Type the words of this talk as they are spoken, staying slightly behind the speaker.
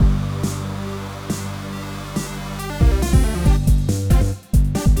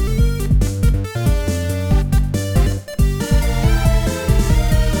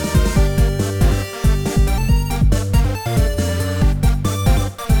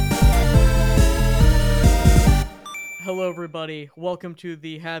Hello, everybody. Welcome to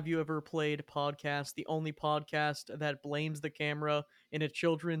the Have You Ever Played podcast, the only podcast that blames the camera in a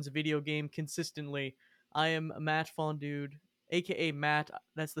children's video game consistently. I am Matt Fondude, aka Matt.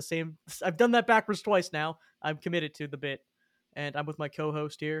 That's the same. I've done that backwards twice now. I'm committed to the bit. And I'm with my co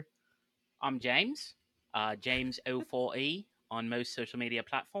host here. I'm James, James04E on most social media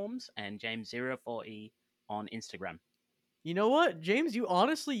platforms, and James04E on Instagram. You know what, James?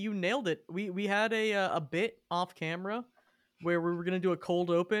 You nailed it. We had a bit off camera where we were gonna do a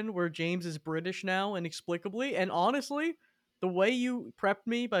cold open where James is British now inexplicably, and honestly, the way you prepped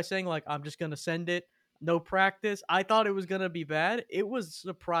me by saying like I'm just gonna send it, no practice, I thought it was gonna be bad. It was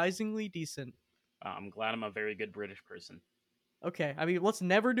surprisingly decent. I'm glad I'm a very good British person. Okay, I mean let's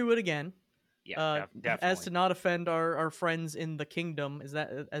never do it again. Yeah, Uh, as to definitely. not offend our friends in the kingdom, is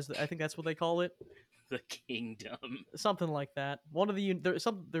that as I think that's what they call it. The kingdom. Something like that. One of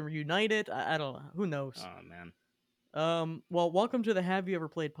they're united. I don't know. Who knows? Oh, man. Well, welcome to the Have You Ever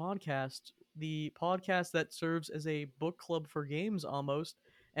Played podcast, the podcast that serves as a book club for games almost.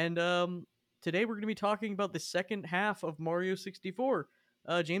 And today we're going to be talking about the second half of Mario 64.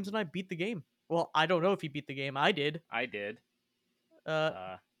 James and I beat the game. Well, I don't know if he beat the game. I did. I did. Uh,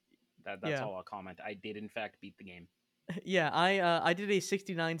 Uh, that's yeah, all I'll comment. I did, in fact, beat the game. yeah. I did a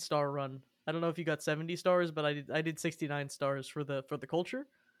 69 star run. I don't know if you got 70 stars, but I did 69 stars for the culture.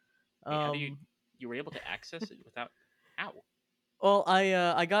 Wait, how do you. Um, You were able to access it without. How? Well,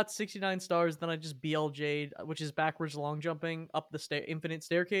 I got 69 stars, then I just BLJ'd, which is backwards long jumping up the infinite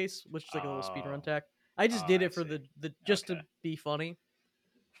staircase, which is like a little speedrun Oh, tech. I oh, just did I it for see. the just Okay. to be funny,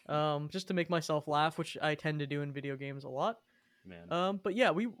 just to make myself laugh, which I tend to do in video games a lot. Man. But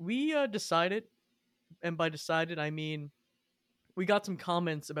yeah, we decided, and by decided I mean we got some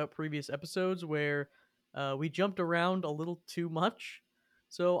comments about previous episodes where we jumped around a little too much.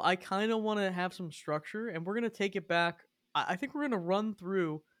 So I kind of want to have some structure, and we're gonna take it back. I think we're gonna run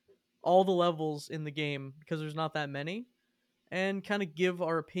through all the levels in the game because there's not that many, and kind of give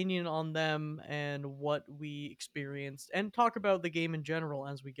our opinion on them and what we experienced and talk about the game in general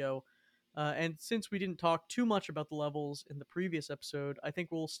as we go. And since we didn't talk too much about the levels in the previous episode, I think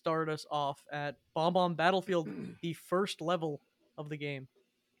we'll start us off at Bomb Bomb Battlefield, the first level of the game.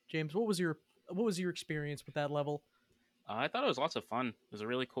 James, what was your experience with that level? I thought it was lots of fun. It was a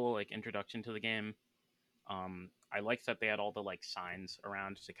really cool like introduction to the game. I liked that they had all the like signs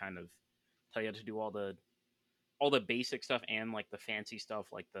around to kind of tell you to do all the basic stuff and like the fancy stuff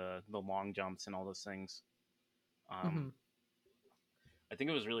like the long jumps and all those things. Hmm. Um, I think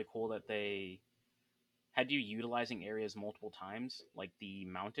it was really cool that they had you utilizing areas multiple times, like the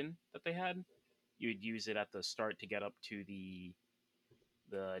mountain that they had. You would use it at the start to get up to the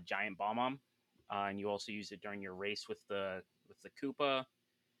giant bomb, and you also use it during your race with the Koopa.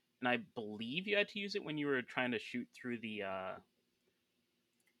 And I believe you had to use it when you were trying to shoot through the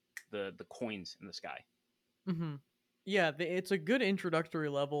coins in the sky. Hmm. Yeah, it's a good introductory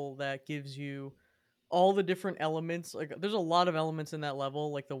level that gives you all the different elements. Like there's a lot of elements in that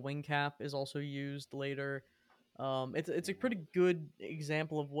level. Like the wing cap is also used later. It's a pretty good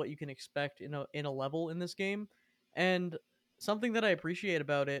example of what you can expect in a level in this game, and something that I appreciate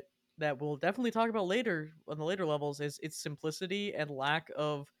about it that we'll definitely talk about later on the later levels is its simplicity and lack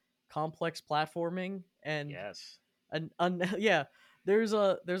of complex platforming Yes. yeah, there's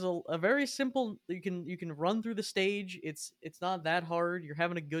a very simple, you can run through the stage. It's not that hard. You're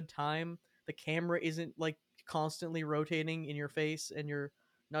having a good time. The camera isn't like constantly rotating in your face, and you're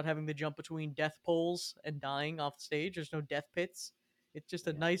not having to jump between death poles and dying off the stage. There's no death pits. It's just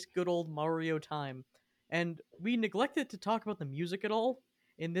a Yeah. nice good old Mario time. And we neglected to talk about the music at all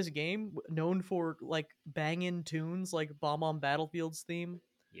in this game, known for like banging tunes like Bomb on Battlefield's theme,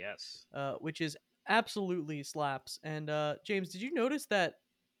 Yes. which is absolutely slaps. And James, did you notice that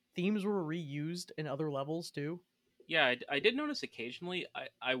themes were reused in other levels too? Yeah, I did notice occasionally.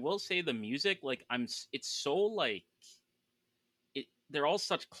 I will say the music, like it's so like they're all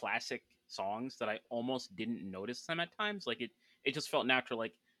such classic songs that I almost didn't notice them at times. Like it just felt natural.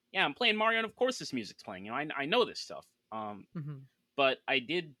 Like yeah, I'm playing Mario, and of course this music's playing. I know this stuff. Hmm. But I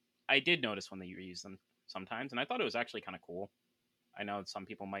did notice when they reuse them sometimes, and I thought it was actually kind of cool. I know some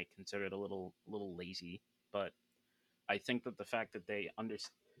people might consider it a little lazy, but I think that the fact that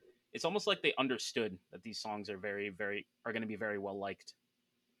it's almost like they understood that these songs are are going to be very well liked.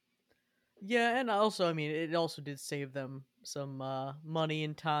 Yeah, and also, I mean, it also did save them some money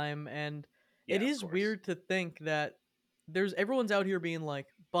and time, and it Yeah, of is course. weird to think that there's everyone's out here being like,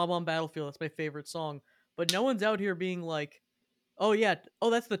 "Bomb on Battlefield, that's my favorite song," but no one's out here being like, "Oh yeah, oh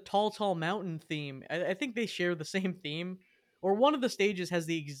that's the Tall Tall Mountain theme." I think they share the same theme, or one of the stages has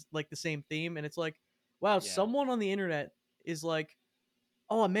like the same theme, and it's like, wow, Yeah, someone on the internet is like,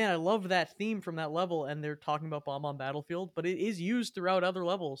 "Oh man, I love that theme from that level," and they're talking about Bomb on Battlefield, but it is used throughout other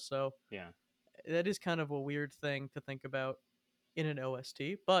levels, so yeah, that is kind of a weird thing to think about in an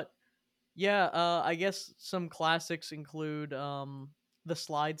OST. But yeah, I guess some classics include the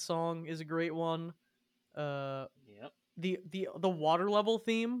slide song is a great one. Uh, yep. the water level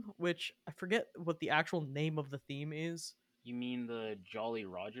theme, which I forget what the actual name of the theme is. You mean the Jolly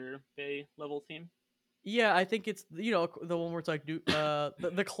Roger Bay level theme? Yeah, I think it's the one where it's like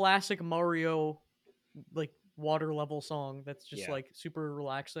the classic Mario like water level song that's just Yeah, like super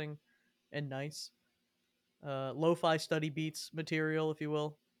relaxing and nice. Lo-fi study beats material, if you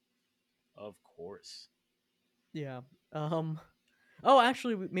will. of course. Yeah. Um. Oh,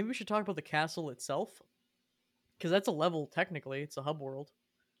 actually, maybe we should talk about the castle itself because that's a level technically. It's a hub world.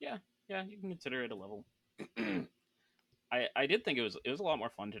 Yeah, yeah, you can consider it a level. I did think it was a lot more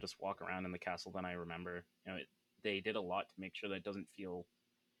fun to just walk around in the castle than I remember. They did a lot to make sure that it doesn't feel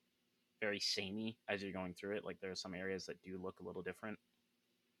very samey as you're going through it. Like there are some areas that do look a little different,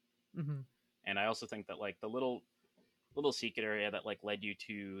 Hmm. and I also think that like the little secret area that like led you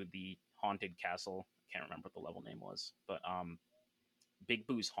to the haunted castle. I can't remember what the level name was, but Big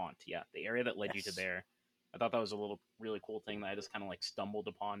Boo's haunt. Yeah, the area that led you to Yes. there. I thought that was a little really cool thing that I just kind of like stumbled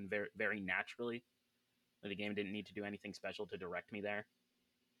upon very naturally. The game didn't need to do anything special to direct me there.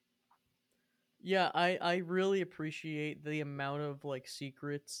 Yeah, I really appreciate the amount of like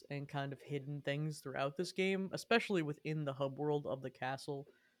secrets and kind of hidden things throughout this game, especially within the hub world of the castle.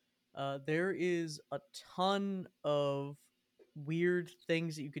 There is a ton of weird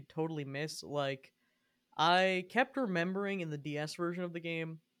things that you could totally miss. Like I kept remembering in the DS version of the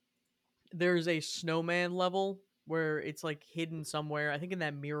game, there's a snowman level where it's like hidden somewhere. I think in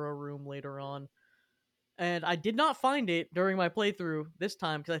that mirror room later on. And I did not find it during my playthrough this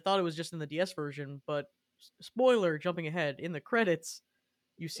time because I thought it was just in the DS version. But spoiler, jumping ahead, in the credits,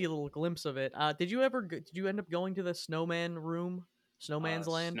 you see a little glimpse of it. Did you end up going to the snowman room, snowman's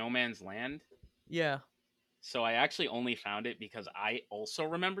land? Snowman's Land. Yeah. So I actually only found it because I also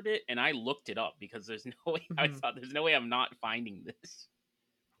remembered it and I looked it up because there's no way I Hmm. thought there's no way I'm not finding this.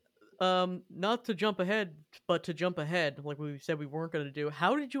 Not to jump ahead, but to jump ahead, like we said we weren't going to do.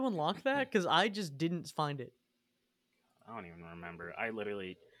 How did you unlock that? Because I just didn't find it. I don't even remember. I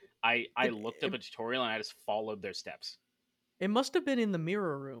literally I It looked up it, a tutorial and I just followed their steps. it must have been in the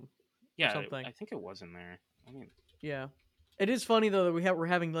mirror room or Yeah, something. I think it was in there. I mean, Yeah. It is funny though that we're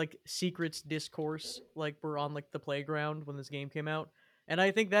having like secrets discourse like we're on like the playground when this game came out. And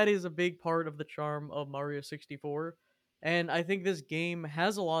I think that is a big part of the charm of Mario 64. And I think this game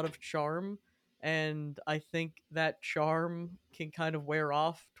has a lot of charm and I think that charm can kind of wear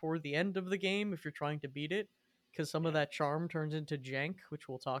off toward the end of the game if you're trying to beat it because some of yeah. that charm turns into jank, which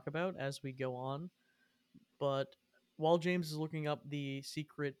we'll talk about as we go on. But while James is looking up the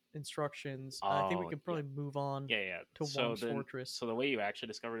secret instructions, I think we Oh, could yeah. probably move on Yeah, yeah. to Womp's Fortress. So the way you actually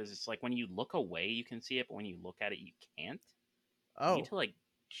discover it is it's like when you look away you can see it, but when you look at it you can't. You need Oh, to like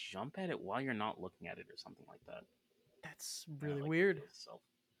jump at it while you're not looking at it or something like that. that's And it really like weird. reveals itself.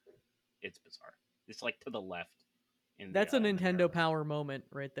 It's bizarre. It's like to the left That's a in the Nintendo mirror room. power moment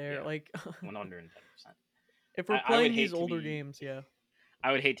right there. Yeah, Like, 110%. if we're I would playing hate these to older be games, yeah.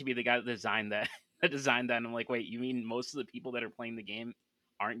 I would hate to be the guy that designed that that designed that. And I'm like, wait, you mean most of the people that are playing the game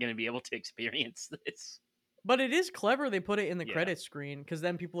aren't going to be able to experience this? But it is clever they put it in the Yeah, credits screen because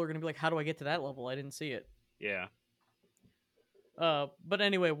then people are going to be like, how do I get to that level? I didn't see it. yeah, But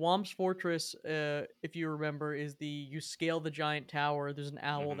anyway, Womp's Fortress, if you remember, is you scale the giant tower. There's an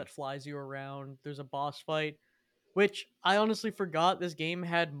owl hmm that flies you around. There's a boss fight. Which I honestly forgot this game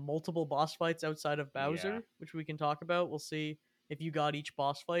had multiple boss fights outside of yeah, Bowser, which we can talk about. We'll see if you got each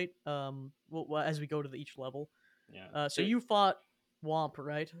boss fight as we go to each level. yeah. So you fought Womp,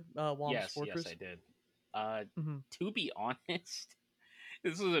 right? Womp's Yes, I Fortress. did. Uh, Hmm. to be honest,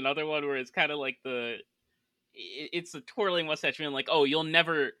 this is another one where it's kind of like it's the twirling mustache being like, oh, you'll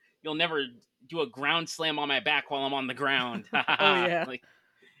never do a ground slam on my back while I'm on the ground. Ha ha Oh ha. yeah. Like,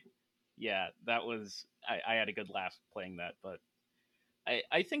 yeah, that was I had a good laugh playing that, but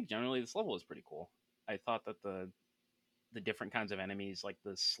I think generally this level was pretty cool. I thought that the different kinds of enemies, like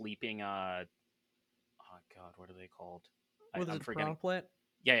the sleeping oh god, what are they called? What is I'm it, a forgetting. piranha plant?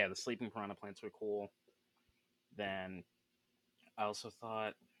 Yeah, yeah, the sleeping piranha plants were cool. Then I also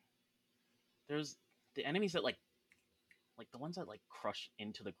thought there's the enemies that like the ones that like crush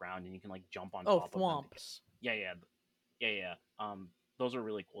into the ground and you can like jump on Oh, top of them to get. thwomps. Yeah, yeah, yeah. Those are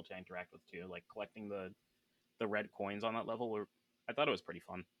really cool to interact with too. Like collecting the red coins on that level were I thought it was pretty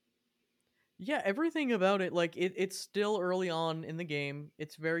fun. Yeah, everything about it, like it's still early on in the game.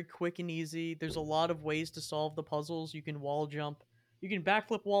 It's very quick and easy. There's a lot of ways to solve the puzzles. You can wall jump, you can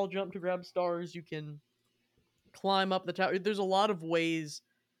backflip wall jump to grab stars. You can climb up the tower. There's a lot of ways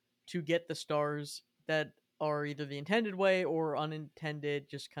to get the stars that are either the intended way or unintended.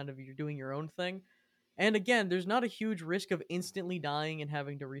 Just kind of you're doing your own thing. And again, there's not a huge risk of instantly dying and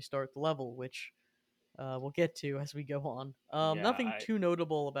having to restart the level, which we'll get to as we go on. Yeah, Nothing I too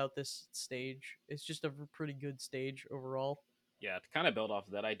notable about this stage. It's just a pretty good stage overall. yeah, to kind of build off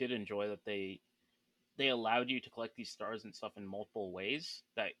of that, I did enjoy that they allowed you to collect these stars and stuff in multiple ways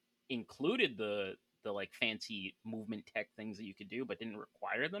that included the like fancy movement tech things that you could do, but didn't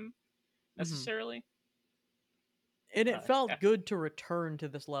require them Hmm. necessarily. And it Yeah, felt good to return to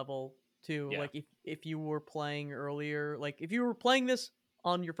this level too. yeah, Like if you were playing earlier, like if you were playing this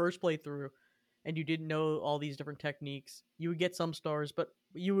on your first playthrough and you didn't know all these different techniques, you would get some stars, but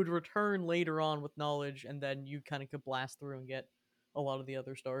you would return later on with knowledge, and then you kind of could blast through and get a lot of the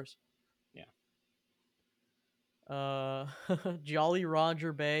other stars. yeah, Uh, Jolly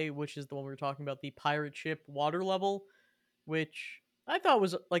Roger Bay, which is the one we were talking about, the pirate ship water level, which I thought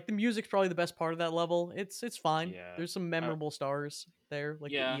was like the music's probably the best part of that level. It's fine. yeah. There's some Uh, memorable stars there,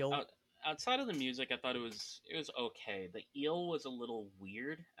 like the yeah. eel. Outside of the music, I thought it was okay. The eel was a little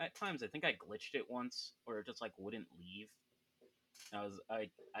weird at times. I think I glitched it once, or it just like wouldn't leave.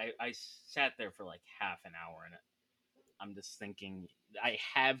 I sat there for like half an hour, and I'm just thinking I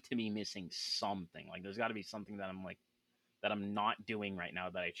have to be missing something. Like there's got to be something that I'm not doing right now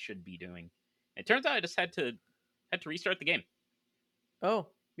that I should be doing. It turns out I just had to restart the game. Oh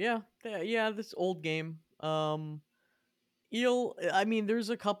yeah, yeah. This old game. Eel. I mean, there's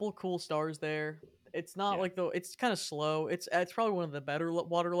a couple cool stars there. It's not Yeah, like though. It's kind of slow. It's probably one of the better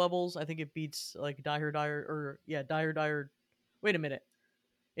water levels. I think it beats like Dire or yeah Dire. Wait a minute.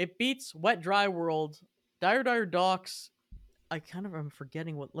 It beats Wet Dry World, Dire Docks. I kind of am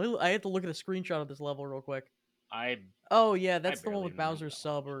forgetting what. I had to look at a screenshot of this level real quick. I Oh yeah, I that's the one barely with even remember Bowser's that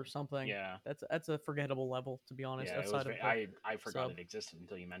one sub or actually. something. Yeah, That's a forgettable level to be honest. yeah, it was Outside of very. the I forgot sub, it existed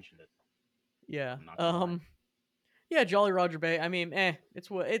until you mentioned it. yeah. I'm not gonna lie. Yeah, Jolly Roger Bay. I mean, it's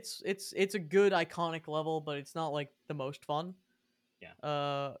what it's a good iconic level, but it's not like the most fun.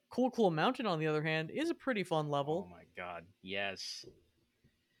 Yeah. Cool Mountain on the other hand is a pretty fun Oh level. my god. Yes.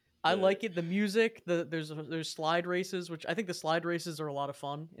 I The like it. The music, there's slide races, which I think the slide races are a lot of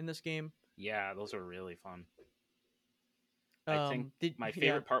fun in this game. yeah, those are really fun. I think Did my yeah.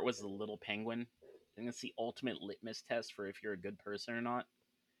 favorite part was the little penguin. I think it's the ultimate litmus test for if you're a good person or not.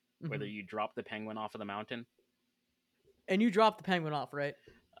 Whether Hmm. you drop the penguin off of the mountain. And you dropped the penguin off, right?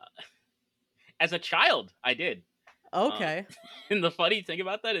 As a child, I did. Uh, Okay. and the funny thing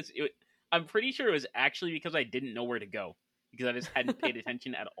about that is, I'm pretty sure it was actually because I didn't know where to go because I just hadn't paid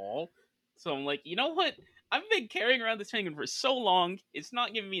attention at all. So I'm like, you know what? I've been carrying around this penguin for so long. It's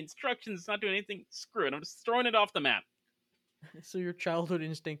not giving me instructions. It's not doing anything. Screw it. I'm just throwing it off the map. So your childhood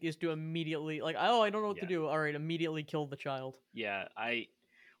instinct is to immediately like, oh, I don't know what to Yeah, do. All right, immediately kill the child. yeah.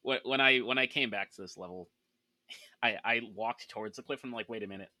 When I came back to this level, I walked towards the cliff and I'm like, wait a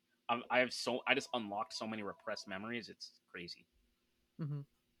minute. I just unlocked so many repressed memories. It's crazy. Hmm.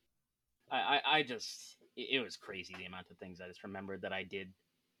 I just it was crazy the amount of things I just remembered that I did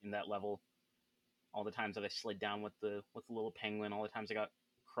in that level. All the times that I slid down with the little penguin. All the times I got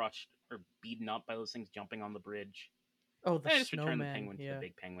crushed or beaten up by those things jumping on the bridge. Oh, the And I just returned the snowman. penguin to the Yeah,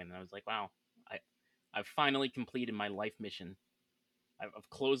 big penguin, and I was like, wow, I I've finally completed my life mission. I've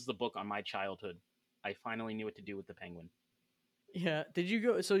closed the book on my childhood. I finally knew what to do with the penguin. yeah. Did you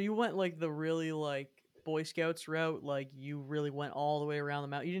go? So you went like the really like Boy Scouts route. Like you really went all the way around the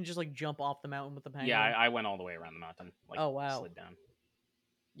mountain. You didn't just like jump off the mountain with the Yeah, penguin. I went all the way around the mountain, like Oh wow. slid down.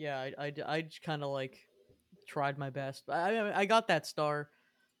 Yeah, I just kind of like tried my best. I got that star.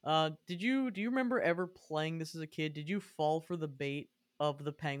 Do you remember ever playing this as a kid? Did you fall for the bait of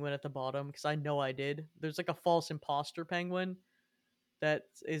the penguin at the bottom? Because I know I did. There's like a false imposter penguin that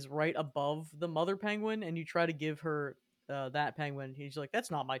is right above the mother penguin, and you try to give her that penguin. He's like, "That's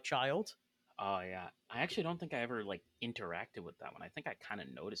not my child." Oh yeah, I actually don't think I ever like interacted with that one. I think I kind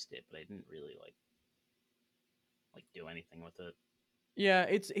of noticed it, but I didn't really like do anything with it. Yeah,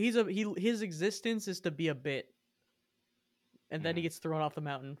 his existence is to be a bit, and then he Hmm. gets thrown off the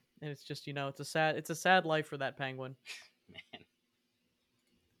mountain, and it's just it's a sad life for that penguin. Man,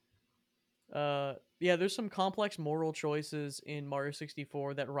 Yeah, there's some complex moral choices in Mario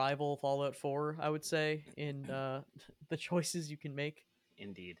 64 that rival Fallout 4, I would say, in the choices you can make.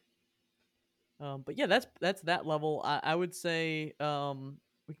 indeed, But yeah, that's that level. I would say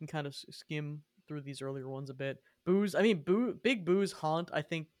we can kind of skim through these earlier ones a bit. Boo's, I mean, Big Boo's haunt. I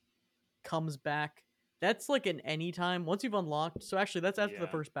think comes back. That's like an anytime once you've unlocked. So actually, that's after the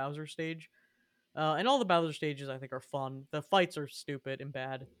Yeah. first Bowser stage. And all the Bowser stages I think are fun. The fights are stupid and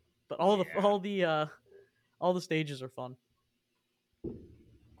bad, but Yeah. all the stages are fun.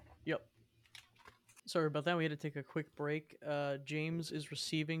 Yep. Sorry about that. We had to take a quick break. James is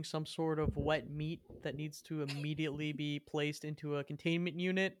receiving some sort of wet meat that needs to immediately be placed into a containment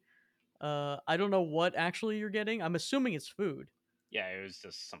unit. I don't know what actually you're getting. I'm assuming it's food. Yeah, it was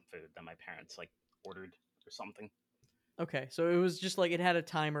just some food that my parents like ordered or something. Okay, so it was just like it had a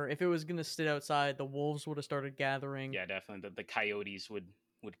timer. If it was gonna sit outside, the wolves would have started gathering. Yeah, definitely the coyotes would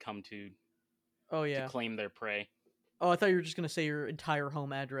come Oh to yeah. claim their prey. Oh, I thought you were just gonna say your entire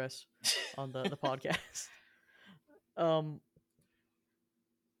home address on the podcast. um.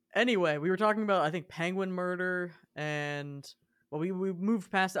 Anyway, we were talking about I think penguin murder and well, we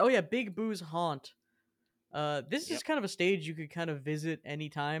moved past. Oh yeah, Big Boo's haunt. This is Yep. kind of a stage you could kind of visit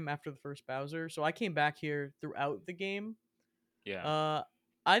anytime after the first Bowser. So I came back here throughout the game. Yeah. Uh,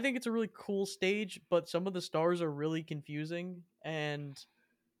 I think it's a really cool stage, but some of the stars are really confusing, and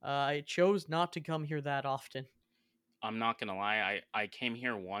I chose not to come here that often. I'm not gonna lie, I came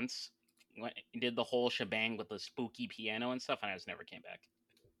here once, did the whole shebang with the spooky piano and stuff, and I just never came back.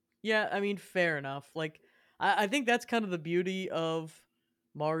 Yeah, I mean, fair enough. Like, I think that's kind of the beauty of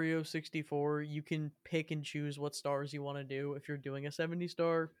Mario 64. You can pick and choose what stars you want to do if you're doing a 70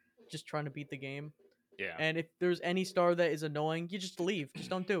 star, just trying to beat the game. Yeah. And if there's any star that is annoying, you just leave. Just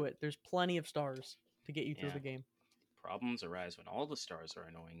don't do it. There's plenty of stars to get you through Yeah. the game. Problems arise when all the stars are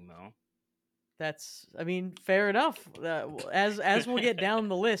annoying, though. That's, I mean, fair enough. As we'll get down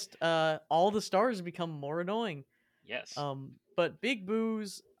the list, all the stars become more annoying. Yes. But Big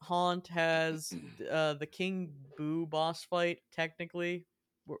Boo's haunt has the King Boo boss fight technically,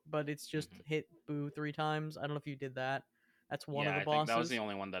 but it's just Hmm. hit Boo 3 times. I don't know if you did that. That's one of Yeah, the I think that was the bosses.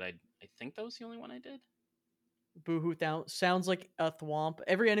 only one that I think that was the only one I did. Boo Hoo sounds like a thwomp.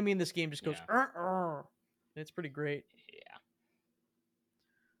 Every enemy in this game just goes, Yeah. and it's pretty great.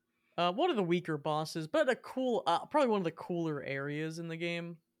 Yeah. One of the weaker bosses, but a cool, probably one of the cooler areas in the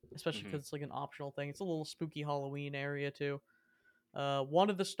game, especially Hmm. because it's like an optional thing. It's a little spooky Halloween area too. One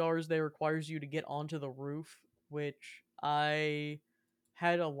of the stars there requires you to get onto the roof, which I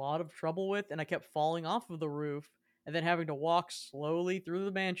had a lot of trouble with, and I kept falling off of the roof and then having to walk slowly through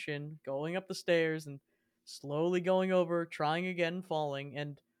the mansion, going up the stairs and slowly going over, trying again, falling.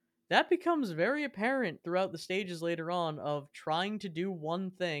 And that becomes very apparent throughout the stages later on of trying to do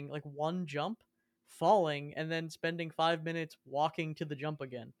one thing, like one jump, falling, and then spending 5 minutes walking to the jump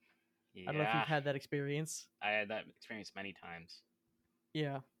again. I don't know if you've Yeah. had that experience. I had that experience many times.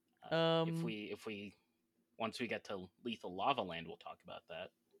 Yeah. If Um, we once we get to Lethal Lava Land, we'll talk about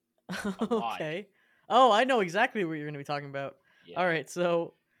that a lot. okay. Oh, I know exactly what you're going to be talking about. All Yeah. right,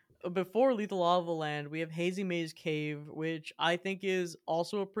 so before Lethal Lava Land, we have Hazy Maze Cave, which I think is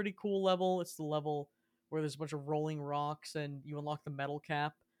also a pretty cool level. It's the level where there's a bunch of rolling rocks and you unlock the metal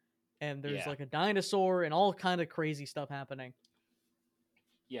cap, and there's Yeah. like a dinosaur and all kind of crazy stuff happening.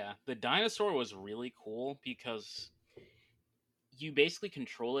 Yeah. The dinosaur was really cool because you basically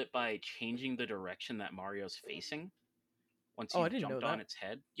control it by changing the direction that Mario's facing once Oh, I you've didn't know jumped on that. its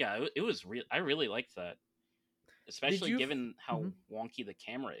head. Yeah, it was real. I really liked that, Did especially you? given how Mhm. wonky the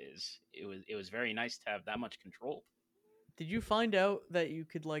camera is. It was very nice to have that much control. Did you find out that you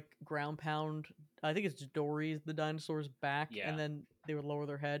could like ground pound? I think it's Dory's the dinosaur's back, and Yeah. then they would lower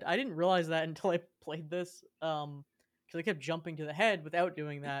their head. I didn't realize that until I played this, because I kept jumping to the head without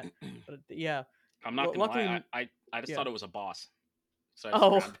doing that. But yeah, I'm not gonna lie, luckily, I just yeah. thought it was a boss, so I just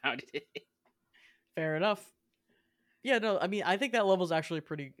Oh, ground pounded it. fair enough. Yeah, no, I mean, I think that level's actually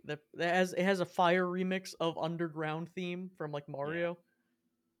pretty. It has a fire remix of Underground theme from like Yeah. Mario.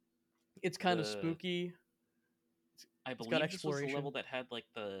 It's kind of The spooky. I It's got believe this was the level exploration. that had like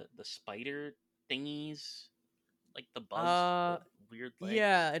the spider thingies, like the bugs, Uh, the weird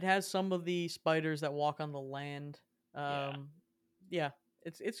yeah, legs. it has some of the spiders that walk on the land. Yeah. Um, yeah,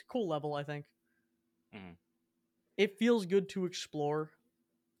 it's a cool level. I think Mhm. it feels good to explore.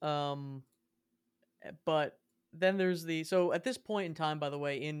 Um, but then there's the so at this point in time, by the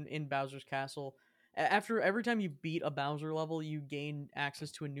way, in Bowser's Castle, after every time you beat a Bowser level, you gain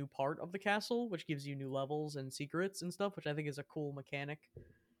access to a new part of the castle, which gives you new levels and secrets and stuff, which I think is a cool mechanic.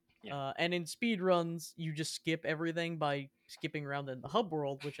 Yeah. And in speed runs, you just skip everything by skipping around in the hub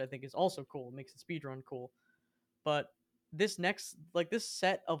world, which I think is also cool. It makes the speed run cool. But this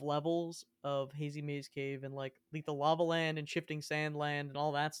set of levels of Hazy Maze Cave and like Lethal Lava Land and Shifting Sand Land and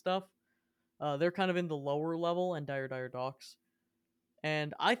all that stuff, they're kind of in the lower level and Dire Docks.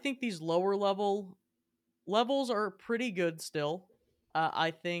 And I think these lower levels are pretty good still.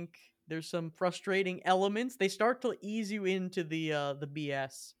 I think There's some frustrating elements. They start to ease you into the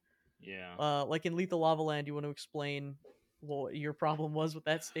BS. Yeah. Like in Lethal Lava Land, you want to explain what your problem was with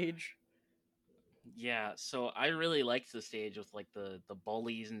that stage? Yeah, so I really liked the stage with like the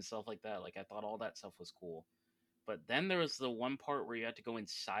bullies and stuff like that. Like I thought all that stuff was cool. But then there was the one part where you had to go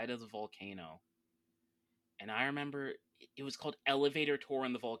inside of the volcano. And I remember it was called Elevator Tour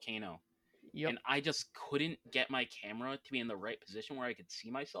in the Volcano. Yep. And I just couldn't get my camera to be in the right position where I could see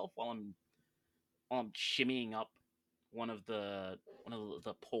myself while I'm shimmying up one of the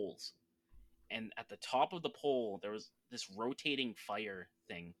poles. And at the top of the pole there was this rotating fire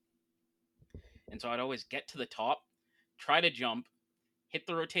thing. And so I'd always get to the top, try to jump, hit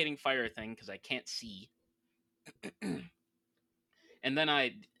the rotating fire thing because I can't see, and then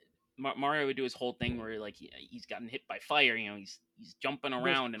Mario would do his whole thing where like he's gotten hit by fire, you know, he's jumping He goes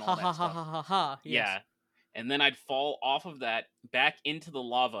around and ha all that ha ha stuff. ha ha ha. Yes. Yeah, and then I'd fall off of that back into the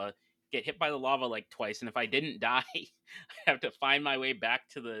lava, get hit by the lava like twice, and if I didn't die, I have to find my way back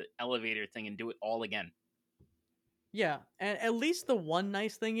to the elevator thing and do it all again. Yeah, and at least the one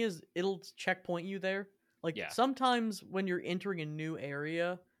nice thing is it'll checkpoint you there. Like Yeah, sometimes when you're entering a new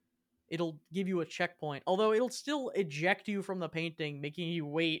area, it'll give you a checkpoint. Although it'll still eject you from the painting, making you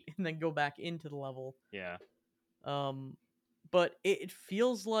wait and then go back into the level. yeah, Um, but it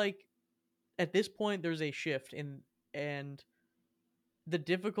feels like at this point there's a shift in, and the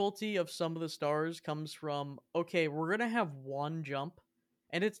difficulty of some of the stars comes from, okay, we're gonna have one jump,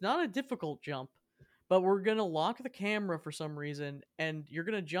 and it's not a difficult jump, but we're gonna lock the camera for some reason, and you're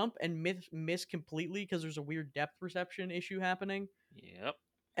gonna jump and miss completely because there's a weird depth perception issue happening, yep,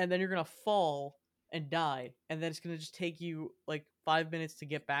 and then you're gonna fall and die, and then it's gonna just take you like 5 minutes to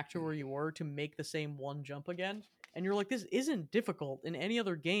get back to where you were to make the same one jump again. And you're like, this isn't difficult. In any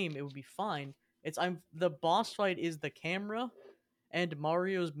other game, it would be fine. It's I'm the boss fight is the camera and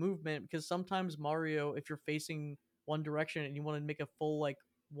Mario's movement, because sometimes Mario, if you're facing one direction and you want to make a full like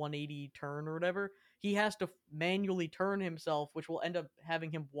 180 turn or whatever, he has to manually turn himself, which will end up having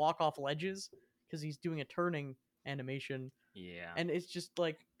him walk off ledges because he's doing a turning animation. yeah, And it's just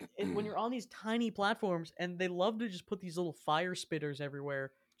like when you're on these tiny platforms, and they love to just put these little fire spitters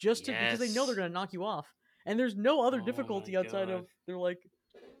everywhere just to because they know they're yes. gonna knock you off. And there's no other Oh my difficulty outside god. of they're like,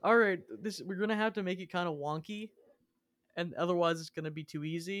 all right, this we're gonna have to make it kind of wonky, and otherwise it's going to be too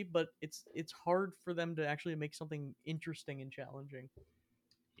easy. But it's hard for them to actually make something interesting and challenging.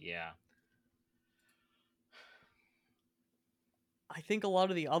 Yeah. I think a lot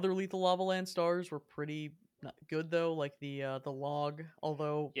of the other Lethal Lava Land stars were pretty not good though, like the log.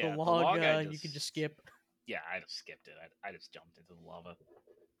 Although the Yeah, the log log I you could just just skip. yeah, I just skipped it. I just jumped into the lava.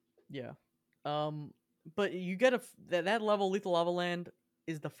 Yeah. Um. But you get that level Lethal Lava Land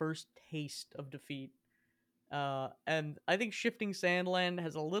is the first taste of defeat. And I think Shifting Sandland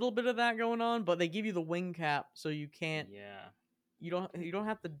has a little bit of that going on, but they give you the wing cap, so Yeah. you don't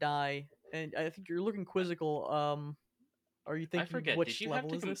have to die. And I think you're looking quizzical. Are you I thinking forget. which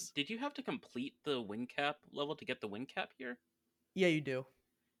level is this? Did you have to complete the wing cap level to get the wing cap here? Yeah, you do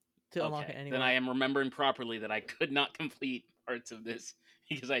to unlock it Okay. Then I anyway. am remembering properly that I could not complete parts of this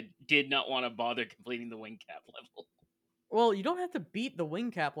because I did not want to bother completing the wing cap level. Well, you don't have to beat the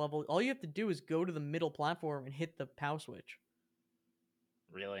wing cap level. All you have to do is go to the middle platform and hit the POW switch.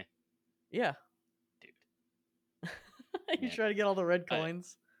 Really? Yeah, Dude. you Man. try to get all the red I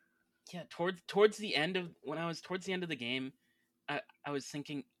coins. yeah, towards the end of when I was towards the end of the game, I was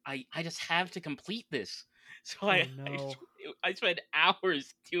thinking I just have to complete this. So Oh no, I spent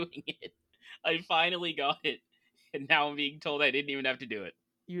hours doing it. I finally got it, and now I'm being told I didn't even have to do it.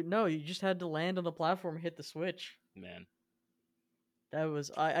 you just had to land on the platform and hit the switch. Man, That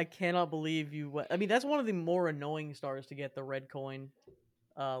was I cannot believe you. I mean, that's one of the more annoying stars to get the red coin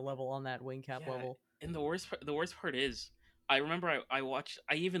level on that wing cap yeah. level. And the worst part is, I remember I watched.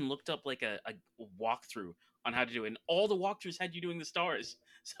 I even looked up like a walkthrough on how to do it, and all the walkthroughs had you doing the stars.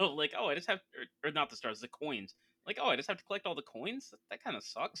 So like, oh, I just have or not the stars, the coins. Like, oh, I just have to collect all the coins. That kind of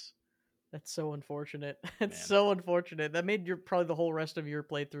sucks, That's so unfortunate. It's man. so unfortunate. That made your probably the whole rest of your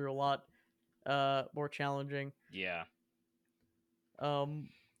playthrough a lot more challenging. Yeah. Um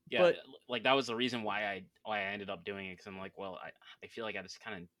Yeah, but like that was the reason why I ended up doing it because I'm like, well, I feel like I just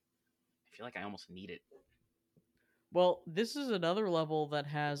kind of I feel like I almost need it. well, this is another level that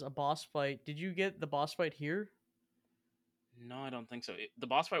has a boss fight. Did you get the boss fight here? No, I don't think so. The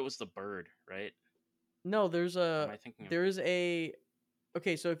boss fight was the bird, right? No, Or am I thinking of? there's a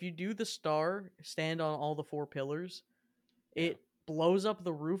okay, so if you do the star, stand on all the four pillars, Yeah. it blows up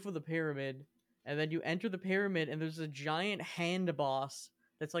the roof of the pyramid, and then you enter the pyramid, and there's a giant hand boss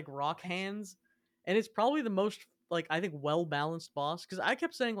that's like rock What? hands, and it's probably the most like I think well balanced boss because I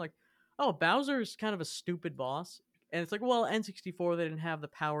kept saying like, oh, Bowser's kind of a stupid boss. And it's like, well, N64, they didn't have the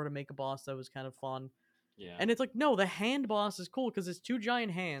power to make a boss that was kind of fun. Yeah. And it's like, no, the hand boss is cool because it's two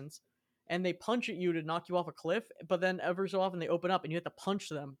giant hands and they punch at you to knock you off a cliff, but then ever so often they open up and you have to punch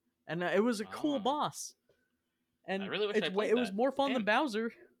them. And it was a cool Oh, boss. I And really wish I it played was that. more fun than Damn. Bowser.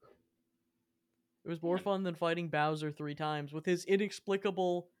 It was more Damn. fun than fighting Bowser 3 times with his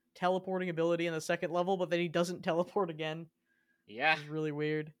inexplicable teleporting ability in the second level, but then he doesn't teleport again, Yeah. which is really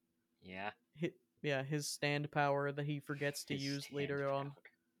weird. Yeah. Yeah, his stand power that he forgets to His use stand later on.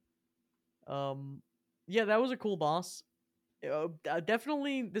 power. Um, yeah, that was a cool boss.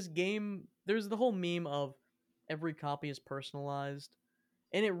 Definitely, this game. There's the whole meme of every copy is personalized,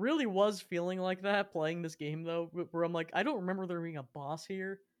 and it really was feeling like that playing this game though. Where I'm like, I don't remember there being a boss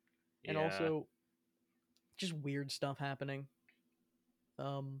here, and Yeah. also just weird stuff happening.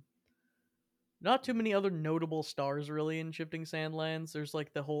 Um, Not too many other notable stars really in Shifting Sandlands. There's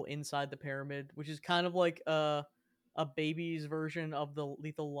like the whole inside the pyramid, which is kind of like a baby's version of the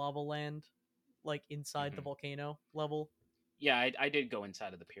Lethal Lava Land, like inside the Hmm. volcano level. Yeah, I did go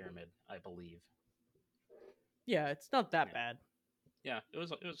inside of the pyramid, I believe. Yeah, it's not that Yeah. bad. Yeah, it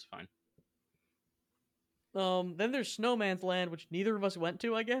was fine. Then there's Snowman's Land, which neither of us went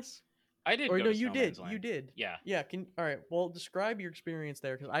to, I guess. I did Or go no, to you did. Snowman's You Land. did. Yeah. Yeah. All right. Well, describe your experience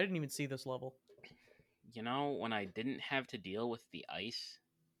there because I didn't even see this level. When I didn't have to deal with the ice,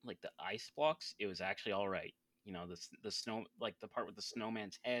 like the ice blocks, it was actually all right. The snow, like the part with the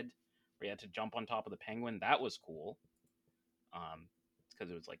snowman's head, where you had to jump on top of the penguin. That was cool.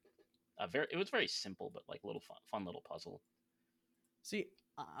 Because it was like it was very simple, but like little fun little puzzle. See,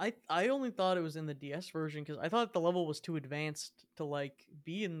 I only thought it was in the DS version because I thought the level was too advanced to like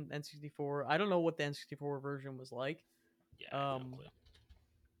be in N64. I don't know what the N64 version was like. Yeah, I have no Um, clue.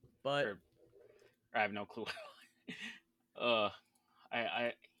 but Or I have no clue. uh, I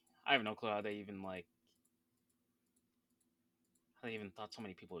I I have no clue how they even thought so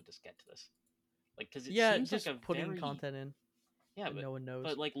many people would just get to this. Like, because it yeah, seems like a just putting very content in yeah, that no one but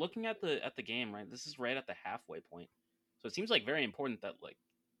knows. like looking at the game, right? This is right at the halfway point, so it seems like very important that like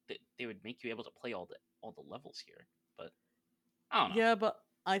they would make you able to play all the levels here. But I don't know. Yeah, but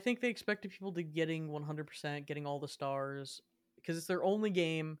I think they expected people to getting 100%, getting all the stars because it's their only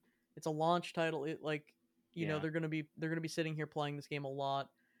game. It's a launch title. It like Yeah, they're gonna be sitting here playing this game a lot,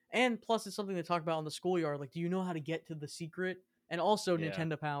 and plus it's something they talk about in the schoolyard. Like, do you know how to get to the secret? And also, yeah,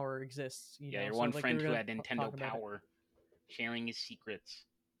 Nintendo Power exists. yeah. Your So one like they're friend who gonna had Nintendo talk about it. Power, sharing his secrets.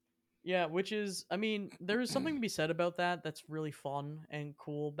 Yeah, which is, I mean, there is something to be said about that. That's really fun and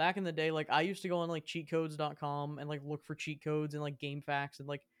cool. Back in the day, like I used to go on like cheatcodes.com and like look for cheat codes and like game facts and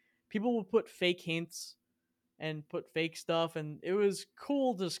like people would put fake hints and put fake stuff and it was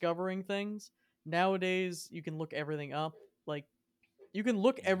cool discovering things. Nowadays, you can look everything up. Like you can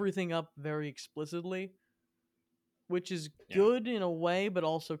look Hmm. everything up very explicitly, which is Yeah, good in a way, but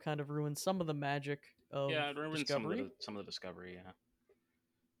also kind of ruins some of the magic yeah. of It ruined discovery. some of the discovery. Yeah,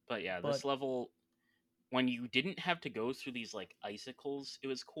 but yeah, this But level when you didn't have to go through these like icicles, it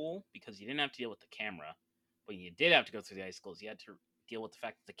was cool because you didn't have to deal with the camera. But you did have to go through the icicles. You had to deal with the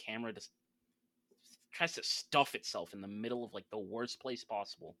fact that the camera just tries to stuff itself in the middle of like the worst place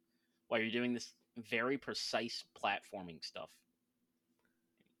possible while you're doing this very precise platforming stuff.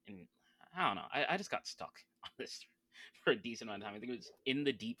 And I don't know. I just got stuck on this for a decent amount of time. I think it was In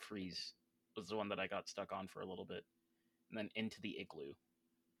the Deep Freeze was the one that I got stuck on for a little bit, and then Into the Igloo.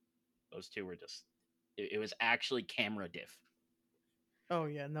 Those two were just. It was actually camera diff. oh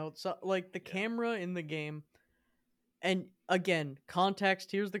yeah, no, so like the Yeah. camera in the game. And again,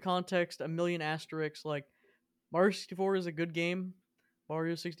 context. Here's the context. A million asterisks. Like Mario 64 is a good game.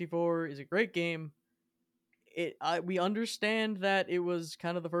 Mario 64 is a great game. We understand that it was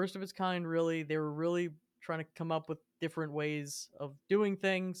kind of the first of its kind. Really, they were really trying to come up with different ways of doing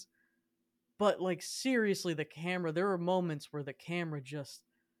things. But like seriously, the camera. There are moments where the camera just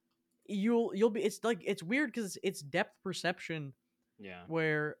you'll be. It's like it's weird because it's depth perception Yeah.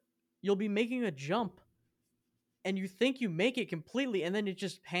 where you'll be making a jump and you think you make it completely and then it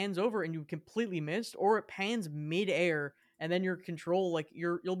just pans over and you completely missed, or it pans mid-air and then your control like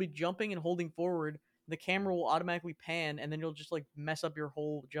you'll be jumping and holding forward, the camera will automatically pan and then you'll just like mess up your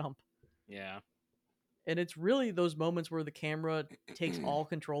whole jump. Yeah. And it's really those moments where the camera takes all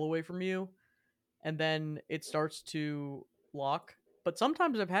control away from you and then it starts to lock. But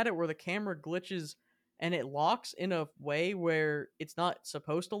sometimes I've had it where the camera glitches and it locks in a way where it's not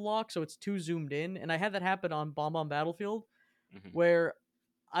supposed to lock, so it's too zoomed in. And I had that happen on Bomb on Battlefield Hmm. where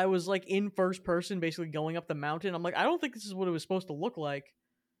I was like in first person, basically going up the mountain. I'm like, I don't think this is what it was supposed to look like.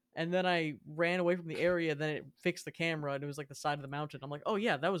 and then I ran away from the area. Then it fixed the camera, and it was like the side of the mountain. I'm like, oh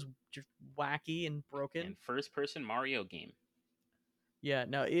yeah, that was just wacky and broken. And first person Mario game. Yeah,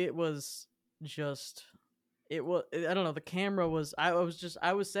 no, it was just it was I don't know, the camera was I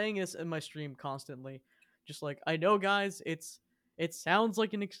was saying this in my stream constantly. Just like, I know guys, it sounds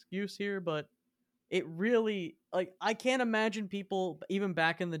like an excuse here, but it really, like, I can't imagine people even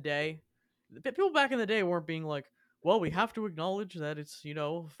back in the day. People back in the day weren't being like, "Well, we have to acknowledge that it's,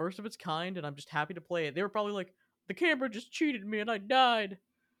 first of its kind and I'm just happy to play it." They were probably like, "The camera just cheated me and I died."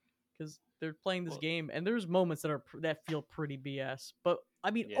 Cuz they're playing this Well, game and there's moments that feel pretty BS. But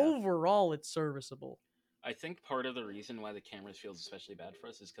I mean, yeah. overall it's serviceable. I think part of the reason why the cameras feels especially bad for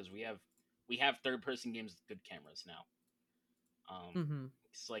us is because we have third person games with good cameras now. Mhm.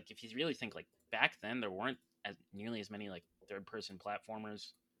 It's like if you really think like back then there weren't as nearly as many like third person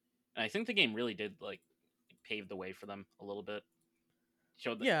platformers, and I think the game really did like pave the way for them a little bit.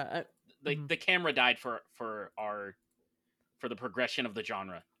 Showed that Yeah, the camera died for the progression of the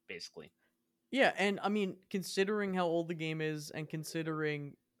genre basically. yeah, and I mean, considering how old the game is and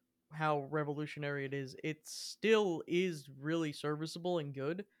considering how revolutionary it still is really serviceable and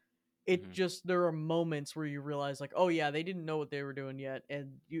good. It Hmm. just, there are moments where you realize like, oh yeah, they didn't know what they were doing yet,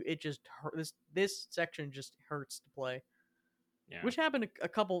 and it just hurt. This section just hurts to play, Yeah, which happened a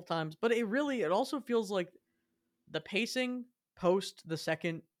couple of times, but it also feels like the pacing post the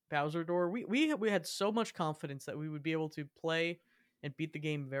second Bowser door. We had so much confidence that we would be able to play and beat the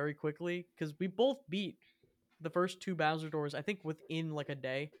game very quickly because we both beat the first two Bowser doors, I think, within like a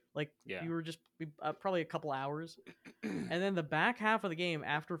day. Like yeah, probably a couple hours, and then the back half of the game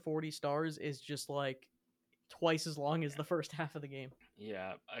after 40 stars is just like twice as long as the first half of the game.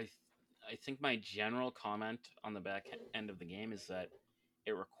 yeah. I think my general comment on the back end of the game is that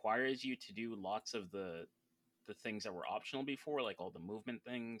it requires you to do lots of the things that were optional before, like all the movement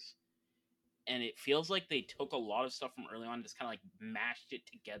things. And it feels like they took a lot of stuff from early on and just kind of like mashed it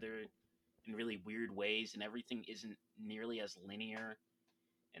together in really weird ways, and everything isn't nearly as linear.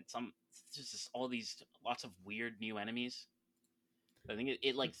 And just all these lots of weird new enemies. I think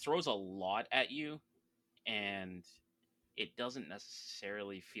it like throws a lot at you, and it doesn't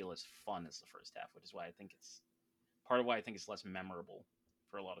necessarily feel as fun as the first half, which is why I think it's part of why I think it's less memorable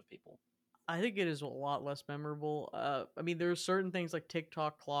for a lot of people. I think it is a lot less memorable. I mean, there's certain things like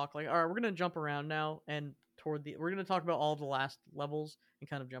TikTok clock. Like, all right, we're gonna jump around now, and we're gonna talk about all the last levels and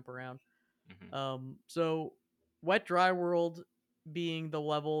kind of jump around. Hmm. So wet dry world being the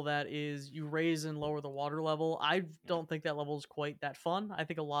level that is you raise and lower the water level. I Yeah, don't think that level is quite that fun. I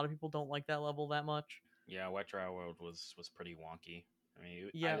think a lot of people don't like that level that much. yeah. Wet Dry World was pretty wonky. I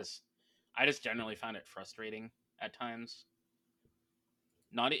mean, Yeah. I just generally found it frustrating at times.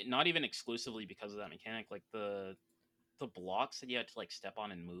 Not even exclusively because of that mechanic. Like the blocks that you had to like step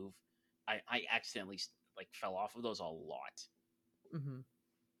on and move, I accidentally like fell off of those a lot. Hmm.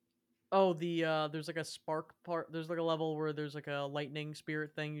 Oh, there's like a spark part. There's like a level where there's like a lightning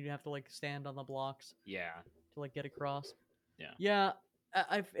spirit thing. You have to like stand on the blocks Yeah, to like get across. yeah, Yeah,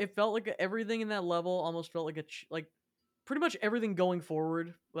 it felt like everything in that level almost felt like like pretty much everything going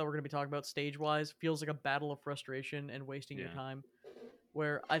forward that we're going to be talking about stage wise feels like a battle of frustration and wasting your yeah, time.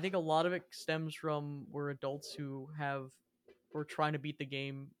 Where I think a lot of it stems from where adults were trying to beat the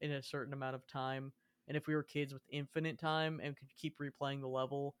game in a certain amount of time, and if we were kids with infinite time and could keep replaying the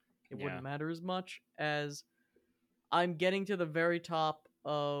level, it yeah, wouldn't matter as much. As I'm getting to the very top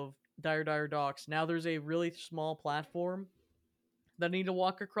of Dire Docks. Now there's a really small platform that I need to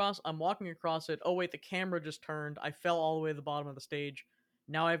walk across. I'm walking across it. Oh wait, the camera just turned. I fell all the way to the bottom of the stage.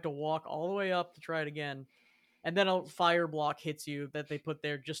 Now I have to walk all the way up to try it again. And then a fire block hits you that they put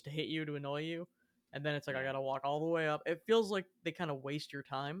there just to hit you to annoy you. And then it's like I yeah, gotta walk all the way up. It feels like they kind of waste your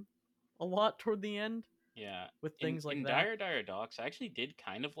time a lot toward the end yeah. with In things like in that. Dire Docks, I actually did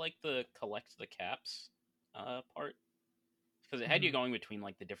kind of like the collect the caps part because it had you Hmm. going between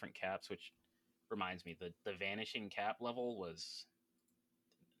like the different caps, which reminds me the vanishing cap level was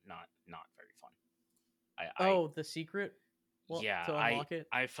not very fun. I Oh, the secret. Well, yeah, to unlock it.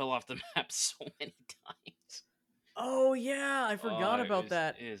 I fell off the map so many times. Oh yeah, I Oh, forgot about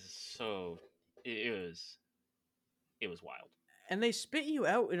that. it is so it was wild. And they spit you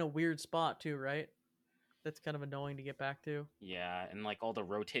out in a weird spot too, right? That's kind of annoying to get back to. Yeah, and like all the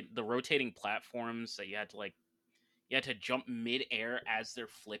rotating platforms that you had to jump mid-air as they're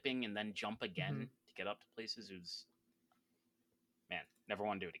flipping and then jump Hmm. again to get up to places. It was man, never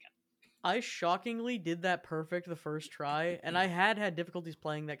want to do it again. I shockingly did that perfect the first try, and I had difficulties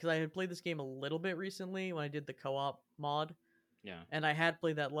playing that because I had played this game a little bit recently when I did the co-op mod, Yeah. and I had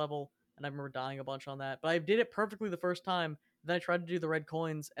played that level, and I remember dying a bunch on that. But I did it perfectly the first time, Then I tried to do the red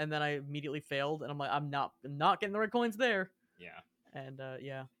coins, and then I immediately failed. And I'm like, I'm not getting the red coins there. Yeah. And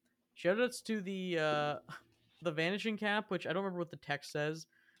yeah, shoutouts to the vanishing cap, which I don't remember what the text says,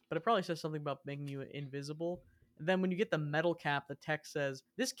 but it probably says something about making you invisible. And then when you get the metal cap, the text says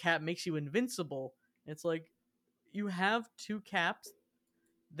this cap makes you invincible. And it's like you have two caps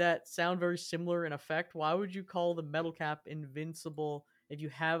that sound very similar in effect. Why would you call the metal cap invincible if you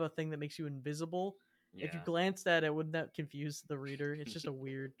have a thing that makes you invisible? If you Yeah. glanced at it, wouldn't that confuse the reader? It's just a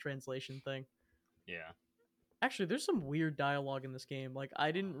weird translation thing. Yeah. Actually, there's some weird dialogue in this game. Like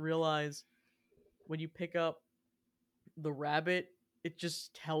I didn't realize when you pick up the rabbit, it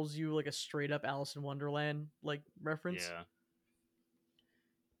just tells you like a straight up Alice in Wonderland like reference. Yeah.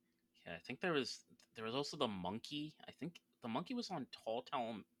 Yeah. I think there was also the monkey. I think the monkey was on Tall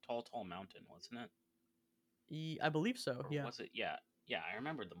Mountain, wasn't it? I believe so. Or Yeah. was it? Yeah. Yeah. I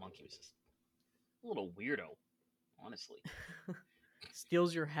remember the monkey was just a little weirdo, honestly.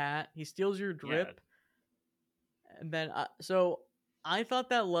 Steals your hat. He steals your Yeah. drip, and then so I thought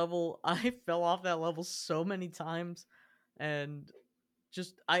that level. I fell off that level so many times, and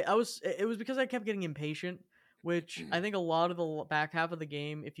just I was it was because I kept getting impatient, which I think a lot of the back half of the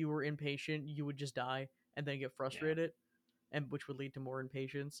game, if you were impatient, you would just die and then get Yeah. frustrated, and which would lead to more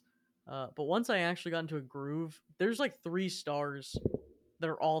impatience. But once I actually got into a groove, there's like 3 stars that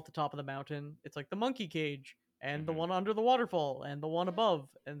are all at the top of the mountain. It's like the monkey cage and the Hmm. one under the waterfall and the one above,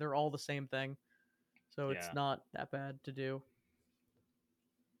 and they're all the same thing. So it's Yeah. not that bad to do.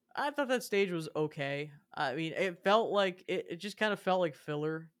 I thought that stage was okay. I mean, it just kind of felt like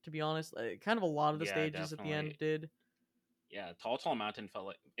filler, to be honest. Kind of a lot of the Yeah. stages at the Definitely. end did. Yeah. Tall Mountain felt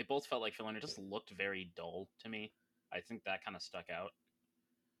like it both felt like filler and it just looked very dull to me. I think that kind of stuck out.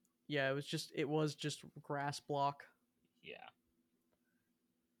 Yeah, it was just grass block. Yeah.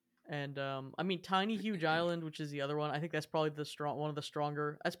 And I mean, Tiny Huge Island, which is the other one. I think that's probably the strong one of the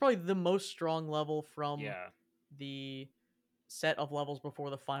stronger. That's probably the most strong level from Yeah. the set of levels before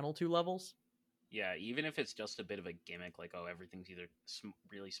the final 2 levels. Yeah, even if it's just a bit of a gimmick, like oh, everything's either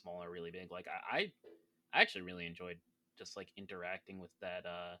really small or really big. Like I actually really enjoyed just like interacting with that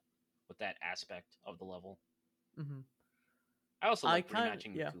aspect of the level. Hmm. I also I like kind of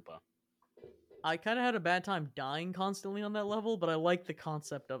rematching the yeah, Koopa. I kind of had a bad time dying constantly on that level, but I like the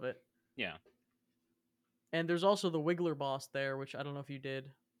concept of it. Yeah, And there's also the Wiggler boss there, which I don't know if you did.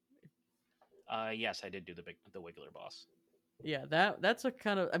 yes, I did do the Wiggler boss. Yeah, that's a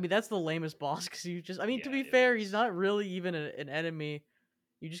kind of I mean that's the lamest boss because you just I mean to Yeah, be it fair, he's was. not really even an enemy.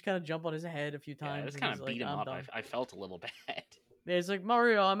 You just kind of jump on his head a few Yeah, I times just and kind he's of like, beat him I'm up. done. I felt a little bad. Yeah, it's like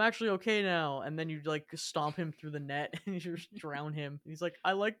Mario, I'm actually okay now, and then you like stomp him through the net and you just drown him. He's like,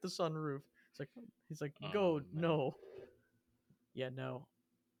 I like the sunroof. He's like, Oh go man. no, yeah no.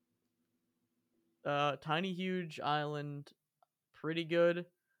 Tiny Huge Island, pretty good.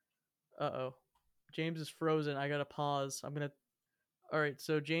 Uh oh, James is frozen. I gotta pause. I'm gonna. All right,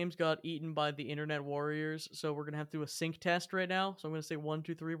 so James got eaten by the internet warriors, so we're gonna have to do a sync test right now. So I'm gonna say 1,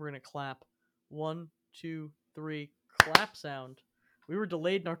 2, 3. We're gonna clap. 1, 2, 3. Clap sound. We were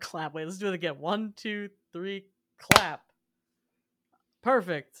delayed in our clap. Wait, let's do it again. 1, 2, 3. Clap.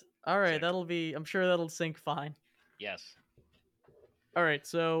 Perfect. All right, Sick. that'll be. I'm sure that'll sync fine. Yes. All right,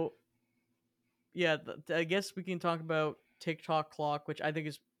 so yeah, I guess we can talk about TikTok clock, which I think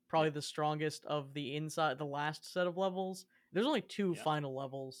is Yeah. probably the strongest of the last set of levels. There's only two Yeah. final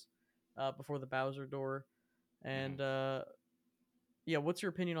levels before the Bowser door, Hmm. and yeah, what's your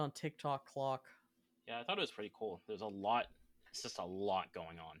opinion on TikTok clock? Yeah, I thought it was pretty cool. There's a lot. It's just a lot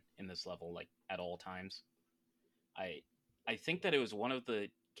going on in this level, like at all times. I I think that it was one of the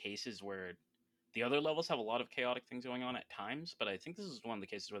cases where the other levels have a lot of chaotic things going on at times, but I think this is one of the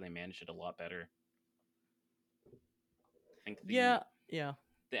cases where they managed it a lot better. I think Yeah, yeah,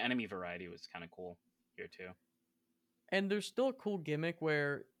 the enemy variety was kind of cool here too. and there's still a cool gimmick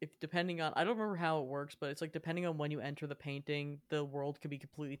where if depending on I don't remember how it works, but it's like depending on when you enter the painting, the world can be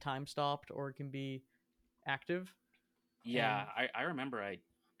completely time stopped or it can be active. Yeah, And I remember I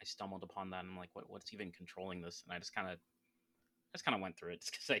stumbled upon that and I'm like, what's even controlling this? And I just kind of went through it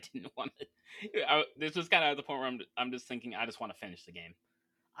just because I didn't want to. This was kind of at the point where I'm just thinking I just want to finish the game.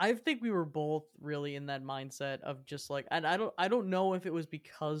 I think we were both really in that mindset of just like, and I don't know if it was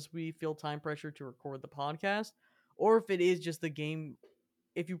because we feel time pressure to record the podcast, or if it is just the game.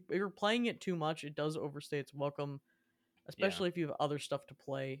 If you're playing it too much, it does overstay its welcome, Yeah, especially if you have other stuff to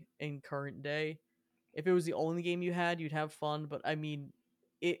play in current day. If it was the only game you had, you'd have fun, but I mean,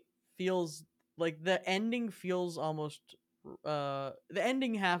 it feels like the ending feels almost. The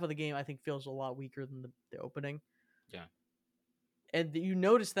ending half of the game I think feels a lot weaker than the opening, yeah, and you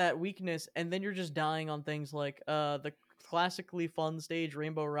notice that weakness, and then you're just dying on things like the classically fun stage,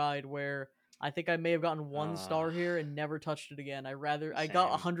 Rainbow Ride, where I think I may have gotten one Uh, star here and never touched it again. I got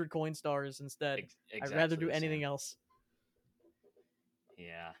same. 100 coin stars instead. I'd rather Exactly do the anything same. else.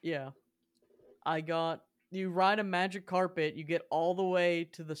 Yeah. Yeah, I got you ride a magic carpet. You get all the way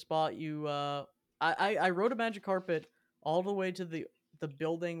to the spot you. I rode a magic carpet all the way to the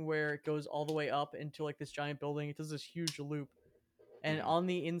building where it goes all the way up into like this giant building. It does this huge loop, and Hmm. on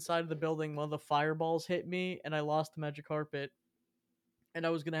the inside of the building, one of the fireballs hit me, and I lost the magic carpet, and I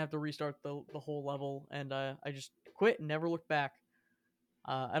was gonna have to restart the whole level, and I just quit and never looked back.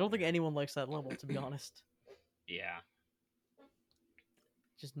 I don't think Yeah. anyone likes that level, to be honest. Yeah.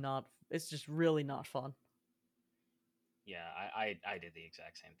 Just not. It's just really not fun. Yeah. I did the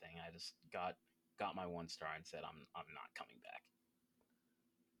exact same thing. I just got my 1 star and said I'm not coming back.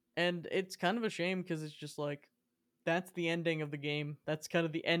 And it's kind of a shame because it's just like that's the ending of the game. That's kind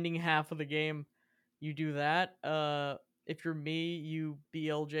of the ending half of the game. You do that. If you're me, you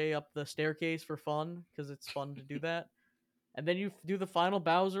BLJ up the staircase for fun because it's fun to do that. And then you do the final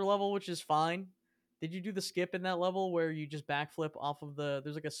Bowser level, which is fine. Did you do the skip in that level where you just backflip off of the?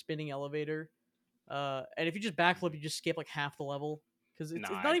 There's like a spinning elevator. And if you just backflip, Mhm. you just skip like half the level because No, it's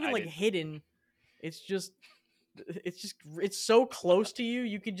not even I like did. hidden. It's so close to you.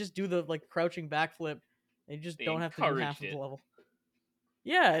 You can just do the like crouching backflip, and you just They don't have to do half encouraged of the it, level.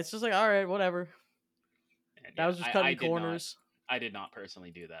 Yeah, it's just like all right, whatever. and yeah, Bowser's cutting did not. corners. I did not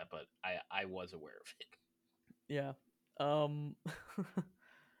personally do that, but I was aware of it. Yeah. Um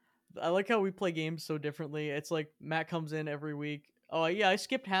I like how we play games so differently. It's like Matt comes in every week. Oh yeah, I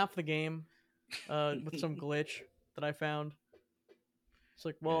skipped half the game with some glitch that I found. It's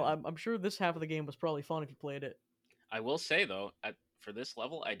like, well, Yeah. I'm sure this half of the game was probably fun if you played it. I will say though, for this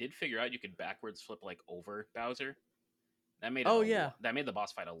level, I did figure out you could backwards flip like over Bowser. That made it a Oh yeah. lot. That made the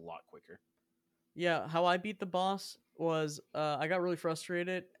boss fight a lot quicker. Yeah, how I beat the boss was I got really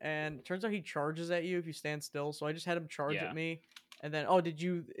frustrated, and it turns out he charges at you if you stand still. So I just had him charge at Yeah. me, and then oh, did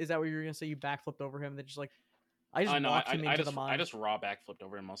you? Is that what you were gonna say? You backflipped over him? Then just like I just No, walked him into the I mine. just raw backflipped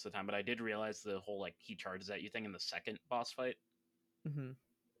over him most of the time, but I did realize the whole like he charges at you thing in the second boss fight. Hmm.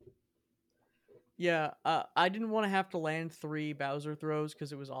 Yeah, I didn't want to have to land 3 Bowser throws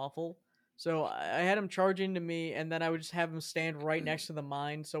because it was awful. So I had him charge into me, and then I would just have him stand right next to the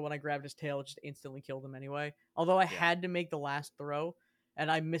mine. So when I grabbed his tail, it just instantly killed him anyway. Although I Yeah. had to make the last throw, and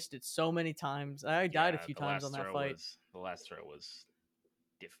I missed it so many times. I died a Yeah, few times on that fight. the last throw was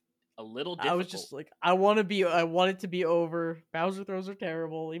diff- a little I was difficult. just like, I want it to be over. Bowser throws are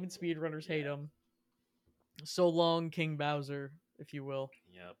terrible. Even speedrunners hate Yeah. them. So long, King Bowser, if you will.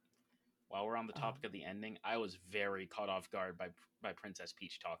 Yep. While we're on the Um, topic of the ending, I was very caught off guard by Princess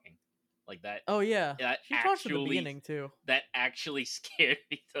Peach talking. Like that oh yeah, that she talks at the actually beginning too. that actually scared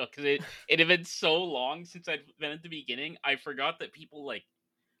me though cuz it had been so long since I'd been at the beginning. I forgot that people like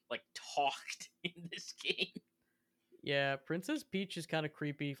talked in this game. Yeah, Princess Peach is kind of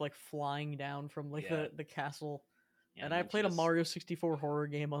creepy, like flying down from like Yeah. the castle. Yeah, And and I then she played a just Mario 64 horror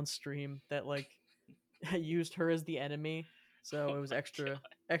game on stream that like used her as the enemy, so oh it was my god.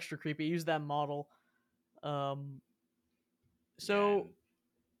 extra creepy. Use that model. Um, Yeah, so and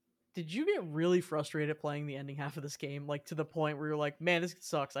did you get really frustrated playing the ending half of this game, like to the point where you're like, man, this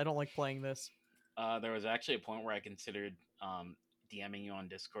sucks. I don't like playing this. there was actually a point where I considered DMing you on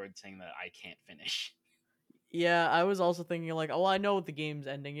Discord saying that I can't finish. Yeah, I was also thinking like, oh, I know what the game's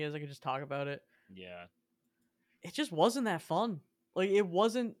ending is. I could just talk about it. Yeah. It just wasn't that fun. Like it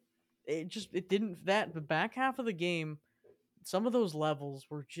wasn't. It didn't that the back half of the game. Some of those levels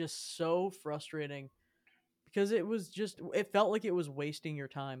were just so frustrating because it felt like it was wasting your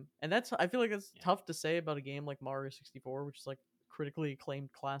time, and that's I feel like it's Yeah. tough to say about a game like Mario 64, which is like critically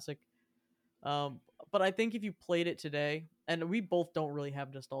acclaimed classic. Um, but I think if you played it today, and we both don't really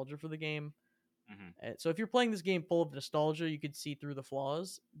have nostalgia for the game, Mhm. so if you're playing this game full of nostalgia, you could see through the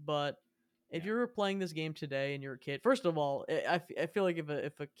flaws. But if Yeah. you're playing this game today and you're a kid, first of all, I feel like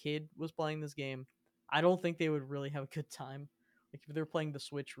if a kid was playing this game, I don't think they would really have a good time. Like if they're playing the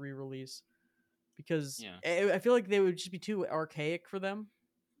Switch re-release, because Yeah. I feel like they would just be too archaic for them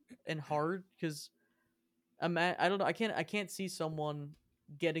and hard. Because I don't know, I can't see someone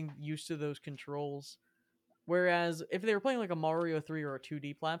getting used to those controls. Whereas if they were playing like a Mario 3 or a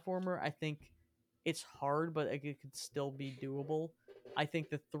 2D platformer, I think it's hard, but it could still be doable. I think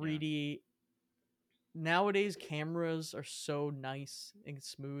the Yeah. 3D nowadays cameras are so nice and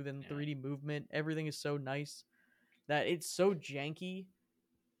smooth, and Yeah. 3D movement, everything is so nice that it's so janky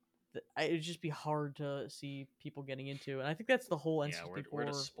that it'd just be hard to see people getting into. And I think that's the whole Yeah, we're just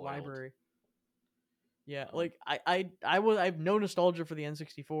N64 spoiled. library. Yeah, Um like I have no nostalgia for the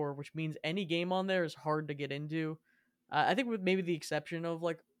N64, which means any game on there is hard to get into. I think with maybe the exception of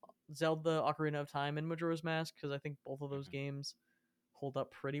like Zelda Ocarina of Time and Majora's Mask, because I think both of those Hmm. games hold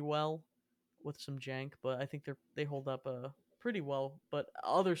up pretty well with some jank, but I think they hold up pretty well. But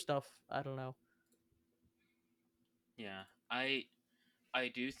other stuff, I don't know. Yeah, I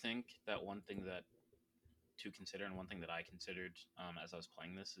do think that one thing that to consider, and one thing that I considered as I was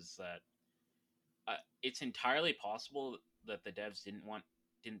playing this, is that it's entirely possible that the devs didn't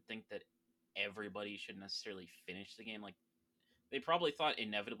think that everybody should necessarily finish the game. Like they probably thought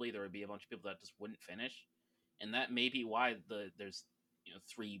inevitably there would be a bunch of people that just wouldn't finish, and that may be why there's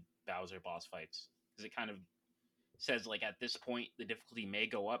three Bowser boss fights, because it kind of says like at this point the difficulty may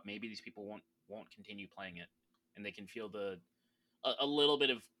go up. Maybe these people won't continue playing it, and they can feel a little bit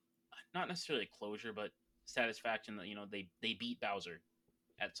of not necessarily closure, but satisfaction that they beat Bowser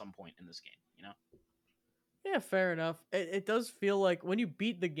at some point in this game. Yeah, fair enough. It does feel like when you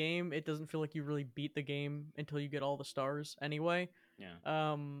beat the game, it doesn't feel like you really beat the game until you get all the stars anyway. Yeah,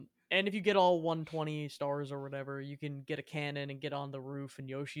 And if you get all 120 stars or whatever, you can get a cannon and get on the roof, and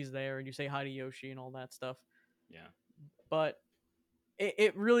Yoshi's there, and you say hi to Yoshi and all that stuff. yeah, But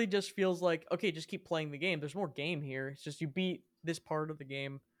it really just feels like, okay, just keep playing the game. There's more game here. It's just you beat this part of the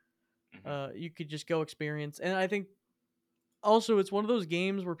game. hmm, You could just go experience. And I think also it's one of those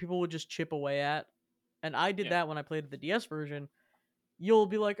games where people would just chip away at. And I did yeah, that when I played the DS version. You'll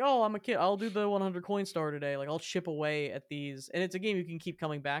be like, "Oh, I'm a kid. I'll do the 100 coin star today. Like I'll chip away at these." And it's a game you can keep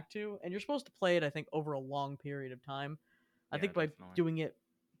coming back to, and you're supposed to play it I think over a long period of time. I yeah, think by definitely. doing it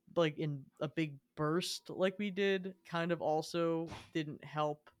like in a big burst like we did kind of also didn't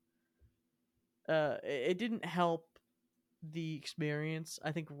help it didn't help the experience.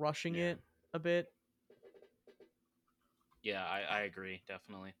 I think rushing Yeah, it a bit. yeah, I agree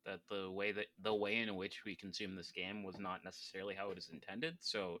definitely that the way in which we consume this game was not necessarily how it is intended.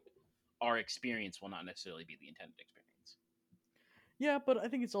 So our experience will not necessarily be the intended experience. Yeah, but I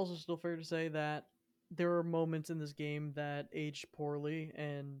think it's also still fair to say that there are moments in this game that aged poorly,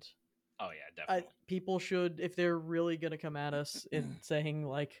 and Oh yeah, definitely. people should, if they're really gonna come at us and saying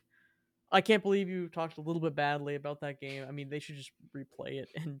like, "I can't believe you talked a little bit badly about that game." I mean, they should just replay it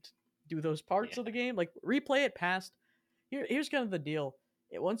and do those parts of the Yeah, game, like replay it past. Here's kind of the deal: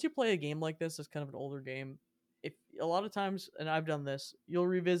 once you play a game like this, it's kind of an older game. If a lot of times, and I've done this, you'll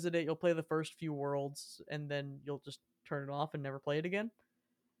revisit it, you'll play the first few worlds, and then you'll just turn it off and never play it again.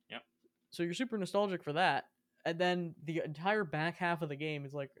 yep, So you're super nostalgic for that. And then the entire back half of the game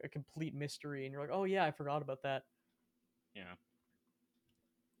is like a complete mystery, and you're like, "Oh yeah, I forgot about that." yeah.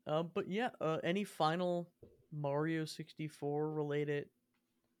 But yeah, any final Mario 64 related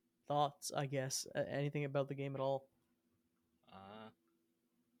thoughts? I guess anything about the game at all? Uh,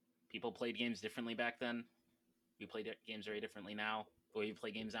 People played games differently back then. We play games very differently now. The way we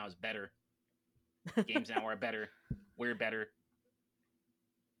play games now is better. Games now are better. We're better.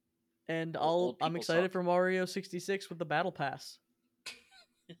 And Old I'm people excited suck. for Mario 66 with the battle pass.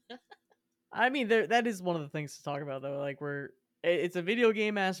 I mean, that is one of the things to talk about though. Like it's a video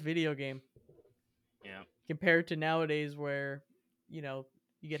game ass video game Yeah, compared to nowadays where you know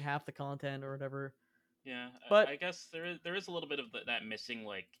you get half the content or whatever. yeah. I But guess there is a little bit of that missing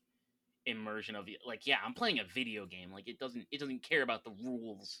like immersion of like, yeah, I'm playing a video game. Like it doesn't care about the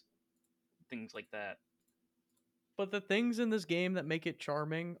rules, things like that. the things in this game that make it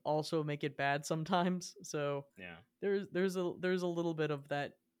charming also make it bad sometimes. So Yeah. there's a little bit of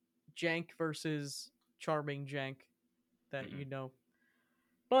that jank versus charming jank that Hmm.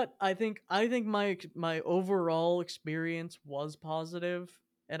 But I think my overall experience was positive,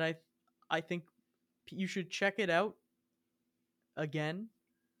 and I think you should check it out again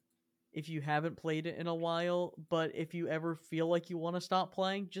if you haven't played it in a while. But if you ever feel like you want to stop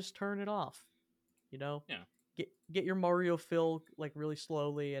playing, just turn it off. You know, Yeah. get your Mario fill like really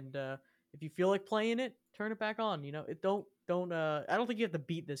slowly, and if you feel like playing it, turn it back on. It don't. I don't think you have to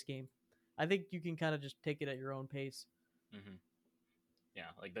beat this game. I think you can kind of just take it at your own pace. Hmm.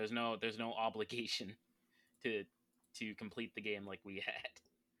 Yeah. Like there's no obligation to complete the game like we had.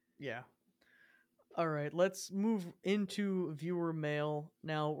 Yeah. All right, let's move into viewer mail.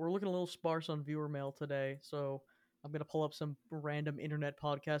 Now, we're looking a little sparse on viewer mail today, so I'm going to pull up some random internet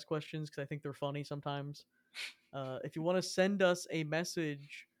podcast questions because I think they're funny sometimes. If you want to send us a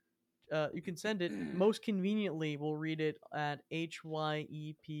message, you can send it. Most conveniently, we'll read it at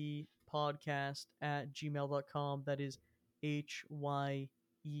hyep podcast@gmail.com. That is hyep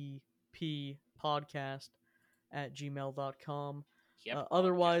podcast@gmail.com. Yep. Podcast.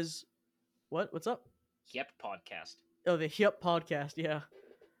 Otherwise, what's up? Yep. Podcast. Oh, the Hyep podcast, yeah.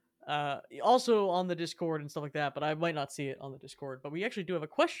 Also on the Discord and stuff like that, but I might not see it on the Discord. But we actually do have a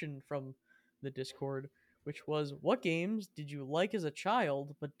question from the Discord. which was what games did you like as a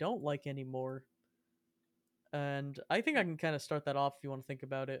child but don't like anymore? And I think I Yeah. can kind of start that off if you want to think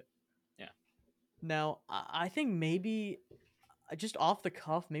about it. Yeah. Now, I think maybe just off the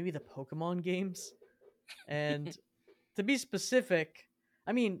cuff, maybe the Pokemon games. And to be specific,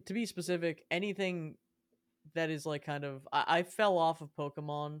 to be specific, anything that is like kind of I fell off of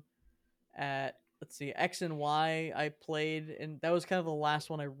Pokemon at, let's see, X and Y. I played, and that was kind of the last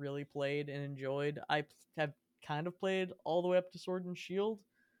one I really played and enjoyed. Have kind of played all the way up to Sword and Shield,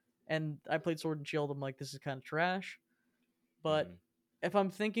 and I played Sword and Shield. I'm like, this is kind of trash. But Hmm. if I'm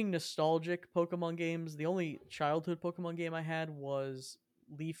thinking nostalgic Pokemon games, the only childhood Pokemon game I had was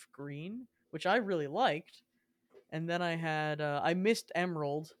Leaf Green, which I really liked. And then I missed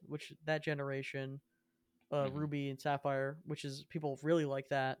Emerald, which that generation, Hmm. Ruby and Sapphire, which is people really like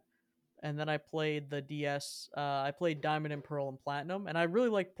that. And then I played the DS. I played Diamond and Pearl and Platinum, and I really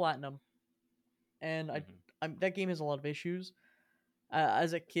liked Platinum. And Hmm. that game has a lot of issues.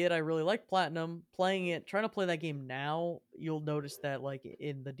 As a kid, I really liked Platinum. Playing it, trying to play that game now, you'll notice that like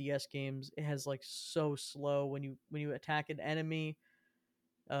in the DS games, it has like so slow when you attack an enemy.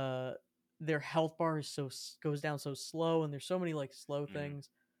 Uh, their health bar is goes down so slow, and there's so many like slow Hmm. things.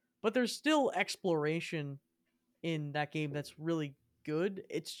 But there's still exploration in that game that's really good.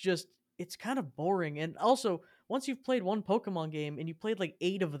 It's just it's kind of boring. And also, once you've played one Pokemon game and you played like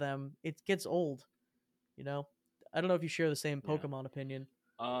 8 of them, it gets old, you know? I don't know if you share the same Yeah. Pokemon opinion.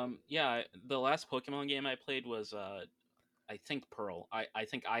 Yeah. The last Pokemon game I played was I think Pearl. I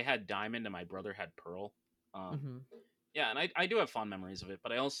think I had Diamond and my brother had Pearl. Um, Mhm. yeah, and I do have fond memories of it,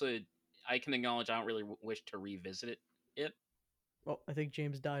 but I can acknowledge I don't really wish to revisit it. Oh, I think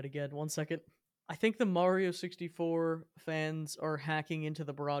James died again. 1 second. I think the Mario 64 fans are hacking into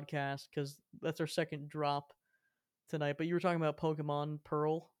the broadcast cuz that's our second drop tonight. But you were talking about Pokemon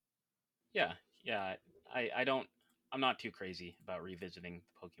Pearl. Yeah, yeah. I don't. I'm not too crazy about revisiting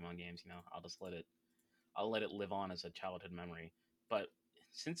the Pokemon games. I'll just I'll let it live on as a childhood memory. But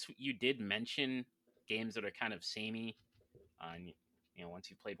since you did mention games that are kind of samey, and once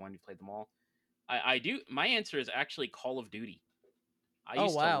you've played one, you've played them all. I do. My answer is actually Call of Duty. Oh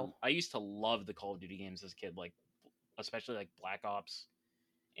wow. I used to love the Call of Duty games as a kid, like especially like Black Ops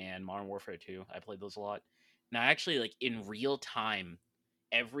and Modern Warfare 2. I played those a lot. Now, actually, like in real time,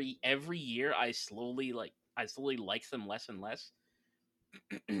 every year, I slowly liked them less and less.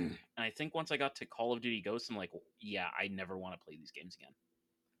 And I think once I got to Call of Duty Ghosts, I'm like, yeah, I never want to play these games again.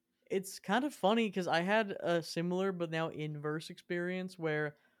 It's kind of funny because I had a similar but now inverse experience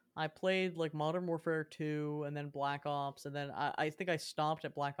where I played like Modern Warfare 2 and then Black Ops, and then I think I stopped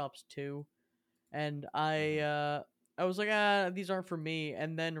at Black Ops 2, and Hmm. I was like, these aren't for me.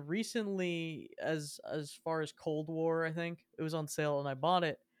 And then recently, as far as Cold War, I think it was on sale and I bought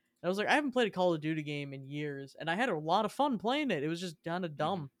it. And I was like, I haven't played a Call of Duty game in years, and I had a lot of fun playing it. It was just kind of Hmm.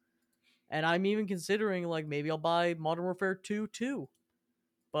 dumb. And I'm even considering like maybe I'll buy Modern Warfare 2 too,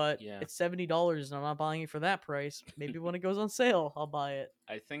 but Yeah. it's $70 and I'm not buying it for that price. Maybe when it goes on sale, I'll buy it.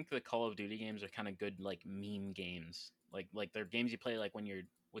 I think the Call of Duty games are kind of good, like meme games. Like they're games you play like when you're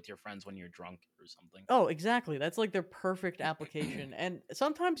with your friends when you're drunk or something. Oh, exactly. That's like their perfect application. And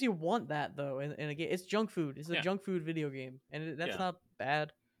sometimes you want that though in a game. It's junk food. It's a Yeah, junk food video game, and that's yeah. not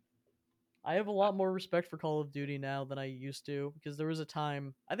bad. I have a I, lot more respect for Call of Duty now than I used to because there was a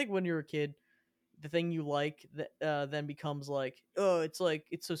time, I think when you're a kid, the thing you like that then becomes like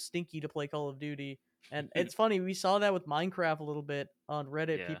it's so stinky to play Call of Duty. And it's funny, we saw that with Minecraft a little bit on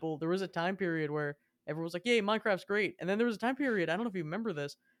Reddit. yeah, People, there was a time period where everyone was like, "Yay, Minecraft's great," and then there was a time period, I don't know if you remember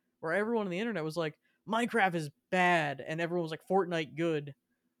this, where everyone on the internet was like, "Minecraft is bad," and everyone was like, "Fortnite good,"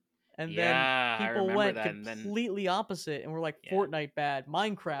 and then yeah. I people remember went that, and then completely opposite and were like, yeah, "Fortnite bad,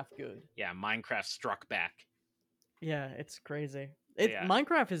 Minecraft good." yeah. Minecraft struck back. Yeah, it's crazy. Yeah,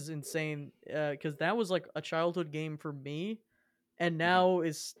 Minecraft is insane because that was like a childhood game for me, and hmm, now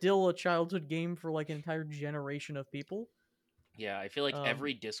is still a childhood game for like an entire generation of people. yeah. I feel like Um,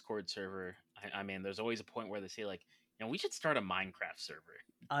 every Discord server. I mean, there's always a point where they say like, we should start a Minecraft server.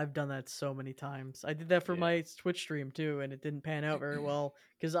 I've done that so many times. I did that for Yeah, my Twitch stream too, and it didn't pan out very well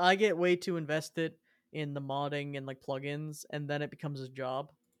because I get way too invested in the modding and like plugins, and then it becomes a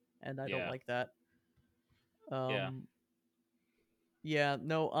job, and I don't yeah, like that. yeah. Um, yeah,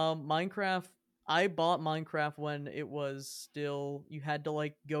 no, Minecraft. I bought Minecraft when it was still you had to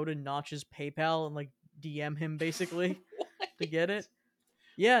like go to Notch's PayPal and like DM him basically What? to get it.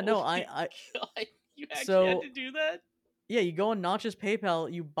 Yeah, Oh no, my I god! You actually had to so do that? yeah, you go on Notch's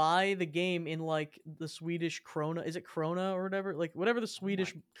PayPal, you buy the game in like the Swedish krona. Is it krona or whatever? Like whatever the Oh my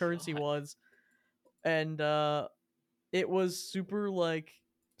Swedish currency god! was, and it was super like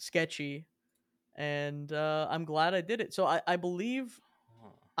sketchy. and I'm glad I did it. So I believe Huh.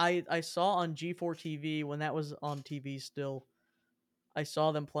 I saw on G4 TV when that was on TV still. I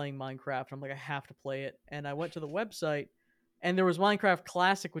saw them playing Minecraft. I'm like, I have to play it, and I went to the website, and there was Minecraft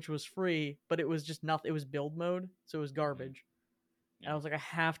Classic, which was free, but it was just nothing. It was build mode, so it was Mhm. garbage. And I Yeah. was like, I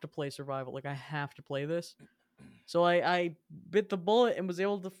have to play survival. Like, I have to play this. So I bit the bullet and was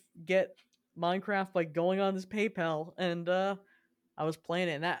able to get Minecraft by going on this PayPal, and I was playing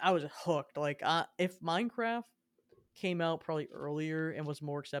it, and that I was hooked. Like, if Minecraft came out probably earlier and was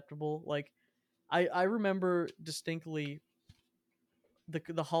more acceptable, like I remember distinctly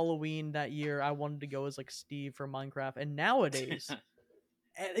the Halloween that year. I wanted to go as like Steve from Minecraft, and nowadays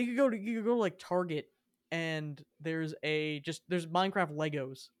you could go to like Target, and there's Minecraft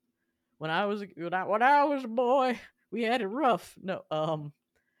Legos. When I was a boy, we had it rough.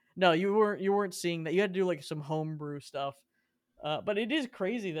 No, you weren't seeing that. You had to do like some homebrew stuff. But it is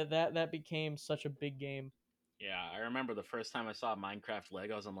crazy that became such a big game. Yeah, I remember the first time I saw Minecraft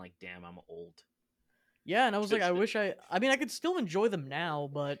Legos, I'm like, damn, I'm old. Yeah, and I was like, 'Cause- I wish I mean, I could still enjoy them now,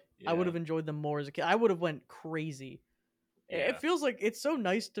 but I would yeah, have enjoyed them more as a kid. I would have went crazy. It yeah. feels like it's so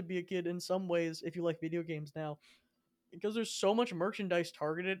nice to be a kid in some ways if you like video games now, because there's so much merchandise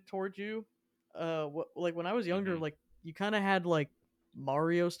targeted towards you. Like when I was younger, Hmm. like you kind of had like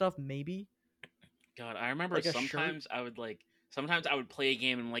Mario stuff, maybe God, I remember like a shirt. sometimes I would play a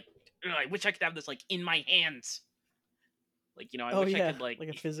game and like, "Ugh, I wish I could have this like in my hands. Like, I Oh wish I yeah, could like, like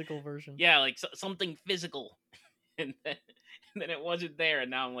a physical version. yeah, like something physical. And then it wasn't there,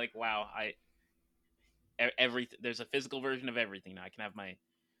 and now I'm like, wow, everything. There's a physical version of everything now. I can have my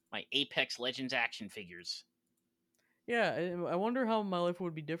Apex Legends action figures. Yeah, I wonder how my life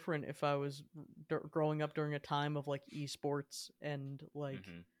would be different if I was growing up during a time of like esports and like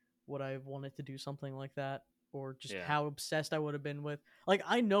Hmm. would I have wanted to do something like that, or just Yeah. how obsessed I would have been with. Like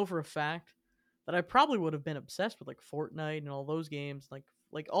I know for a fact that I probably would have been obsessed with like Fortnite and all those games, like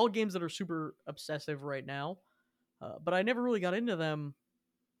all games that are super obsessive right now. But I never really got into them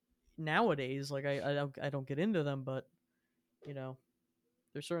nowadays. Like I don't get into them, but you know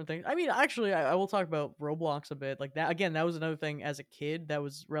there's certain things. I mean, actually, I will talk about Roblox a bit. Like that again, that was another thing as a kid that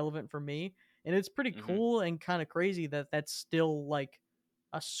was relevant for me, and it's pretty Hmm. cool and kind of crazy that that's still like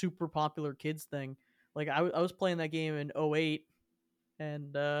a super popular kids thing. Like I was playing that game in '08,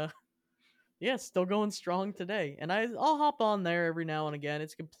 and yeah, it's still going strong today. And I'll hop on there every now and again.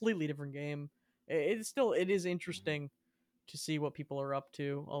 It's a completely different game. It is Hmm. interesting to see what people are up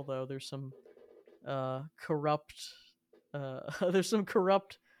to. Although there's some corrupt there's some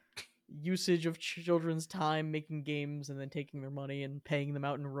corrupt usage of children's time making games and then taking their money and paying them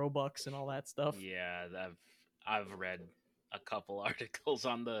out in Robux and all that stuff. Yeah, I've read a couple articles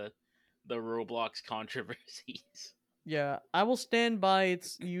on the Roblox controversies. Yeah, I will stand by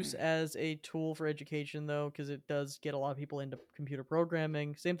its use as a tool for education though, because it does get a lot of people into computer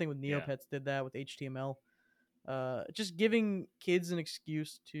programming. Same thing with Yeah. Neopets did that with HTML. Just giving kids an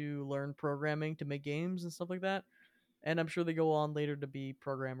excuse to learn programming to make games and stuff like that. And I'm sure they go on later to be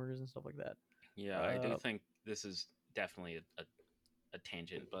programmers and stuff like that. Yeah, I do Uh, think this is definitely a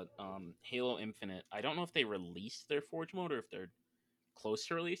tangent, but Halo Infinite, I don't know if they released their Forge mode or if they're close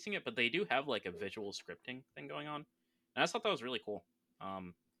to releasing it, but they do have like a visual scripting thing going on. And I just thought that was really cool.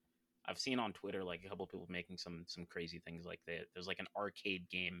 Um, I've seen on Twitter like a couple of people making some crazy things like that. There's like an arcade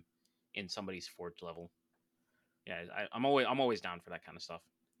game in somebody's Forge level. Yeah, I'm always down for that kind of stuff.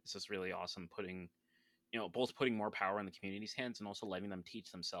 It's just really awesome putting both putting more power in the community's hands and also letting them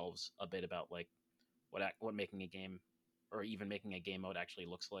teach themselves a bit about like what making a game or even making a game mode actually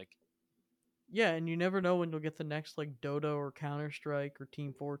looks like. Yeah, and you never know when you'll get the next like Dota or Counter Strike or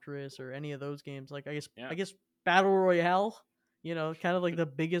Team Fortress or any of those games. Like Yeah. I guess Battle Royale, kind of like the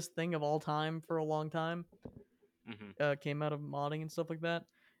biggest thing of all time for a long time, Hmm. came out of modding and stuff like that.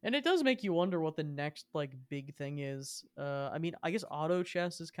 And it does make you wonder what the next like big thing is. I mean, I guess auto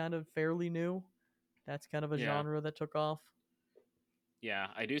chess is kind of fairly new. That's kind of a Yeah. genre that took off. Yeah,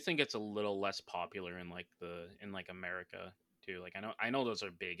 I do think it's a little less popular in like the in like America too. Like I know those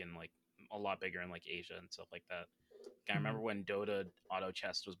are big in like a lot bigger in like Asia and stuff like that. Like, I Mhm. remember when Dota Auto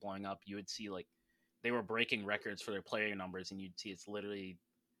Chess was blowing up, you would see like they were breaking records for their player numbers, and you'd see it's literally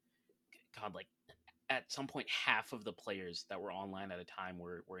God like at some point half of the players that were online at a time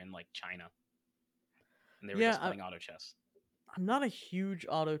were in like China, and they were Yeah, just playing auto chess. I'm not a huge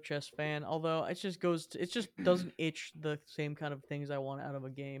auto chess fan, although it just doesn't itch the same kind of things I want out of a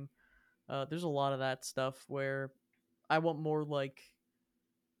game. There's a lot of that stuff where I want more like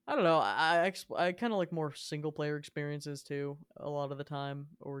I don't know. I kind of like more single player experiences too. A lot of the time,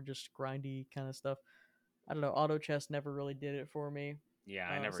 or just grindy kind of stuff. I don't know. Auto chess never really did it for me. Yeah,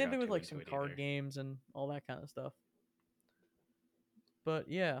 I never Same thing got with too like into some it card either. games and all that kind of stuff. But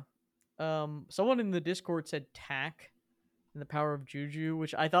yeah, someone in the Discord said Tack and the Power of Juju,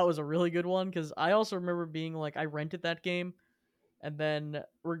 which I thought was a really good one because I also remember being like, I rented that game and then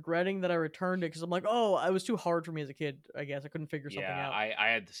regretting that I returned it because I'm like, oh, it was too hard for me as a kid. I guess I couldn't figure something Yeah, out. I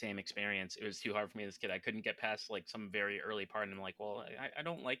had the same experience. It was too hard for me as a kid. I couldn't get past like some very early part, and I'm like, well, I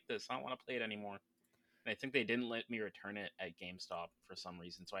don't like this. I don't want to play it anymore. And I think they didn't let me return it at GameStop for some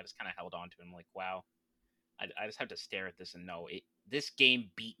reason, so I just kind of held on to it. I'm like, wow, I just have to stare at this and know it. This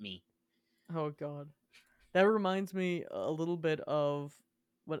game beat me. Oh god, that reminds me a little bit of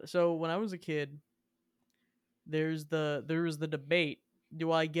what. So when I was a kid, there was the debate.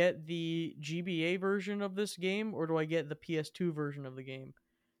 Do I get the GBA version of this game or do I get the PS2 version of the game?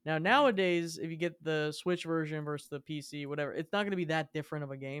 Now Hmm. nowadays, if you get the Switch version versus the PC, whatever, it's not going to be that different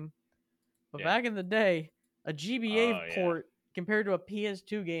of a game. But Yeah. back in the day, a GBA Oh yeah. port compared to a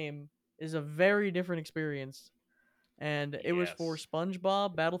PS2 game is a very different experience. And it was for Yes.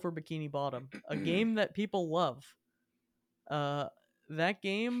 SpongeBob Battle for Bikini Bottom, a game that people love. Uh, that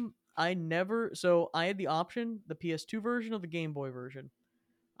game, I never. So I had the option, the PS2 version or the Game Boy version.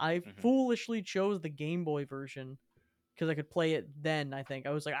 I Hmm. foolishly chose the Game Boy version because I could play it then. I think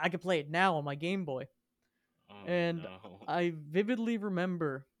I was like, I could play it now on my Game Boy, Oh and no. I vividly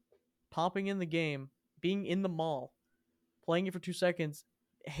remember popping in the game, being in the mall, playing it for 2 seconds,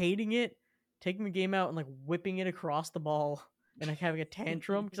 hating it, taking the game out and like whipping it across the mall and like having a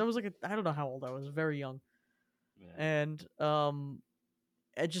tantrum because I was like, I don't know how old I was, very young, Man. and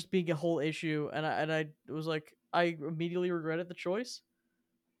it just being a whole issue, and I was like, I immediately regretted the choice,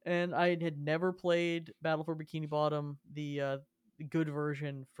 and I had never played Battle for Bikini Bottom, the good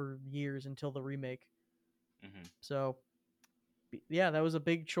version, for years until the remake. Hmm. So yeah, that was a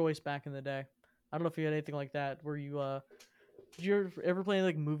big choice back in the day. I don't know if you had anything like that where you did you ever play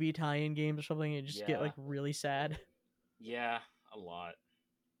like movie tie-in games or something and just get Yeah. like really sad? Yeah. A lot.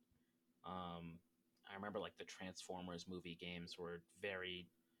 Um, I remember like the Transformers movie games were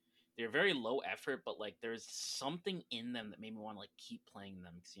they're very low effort, but like there's something in them that made me want to like keep playing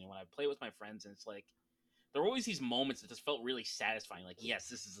them because when I play with my friends and it's like there were always these moments that just felt really satisfying. Like yes,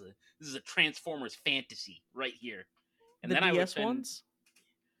 this is a Transformers fantasy right here, and The then I would DS spend ones?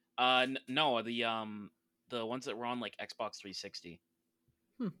 no the ones that were on like Xbox 360.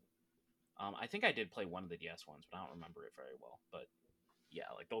 Hmm. I think I did play one of the DS ones, but I don't remember it very well. But yeah,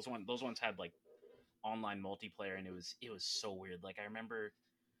 like those ones had like online multiplayer, and it was so weird. Like I remember,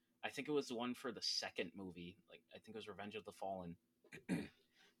 I think it was the one for the second movie. Like I think it was Revenge of the Fallen.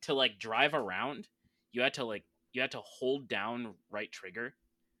 To like drive around, you had to hold down right trigger,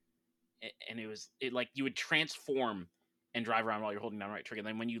 and it like you would transform and drive around while you're holding down right trigger. And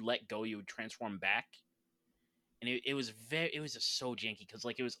then when you let go, you would transform back, and it was just so janky because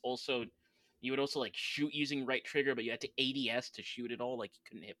like it was also you would also like shoot using right trigger, but you had to ADS to shoot it all. Like you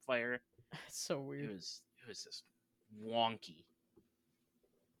couldn't hip fire. It's so weird. It was just wonky.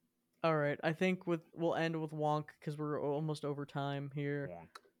 All right, I think we'll end with Wonk because we're almost over time here.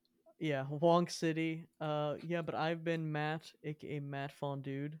 Wonk. Yeah, Wonk City. Yeah, but I've been Matt, aka Matt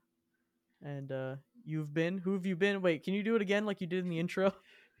Fondude, and you've been. Who have you been? Wait, can you do it again like you did in the intro?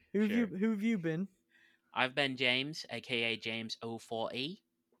 Sure. Who have you been? I've been James, aka James 04E.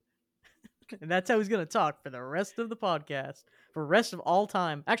 And that's how he's gonna talk for the rest of the podcast, for the rest of all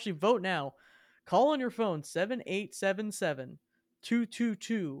time. Actually, vote now. Call on your phone 7877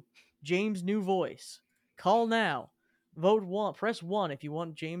 222 James' new voice. Call now. Vote one. Press one if you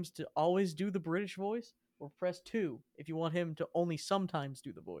want James to always do the British voice, or press two if you want him to only sometimes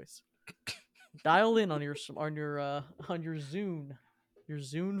do the voice. Dial in on your Zune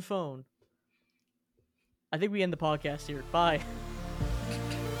phone. I think we end the podcast here. Bye.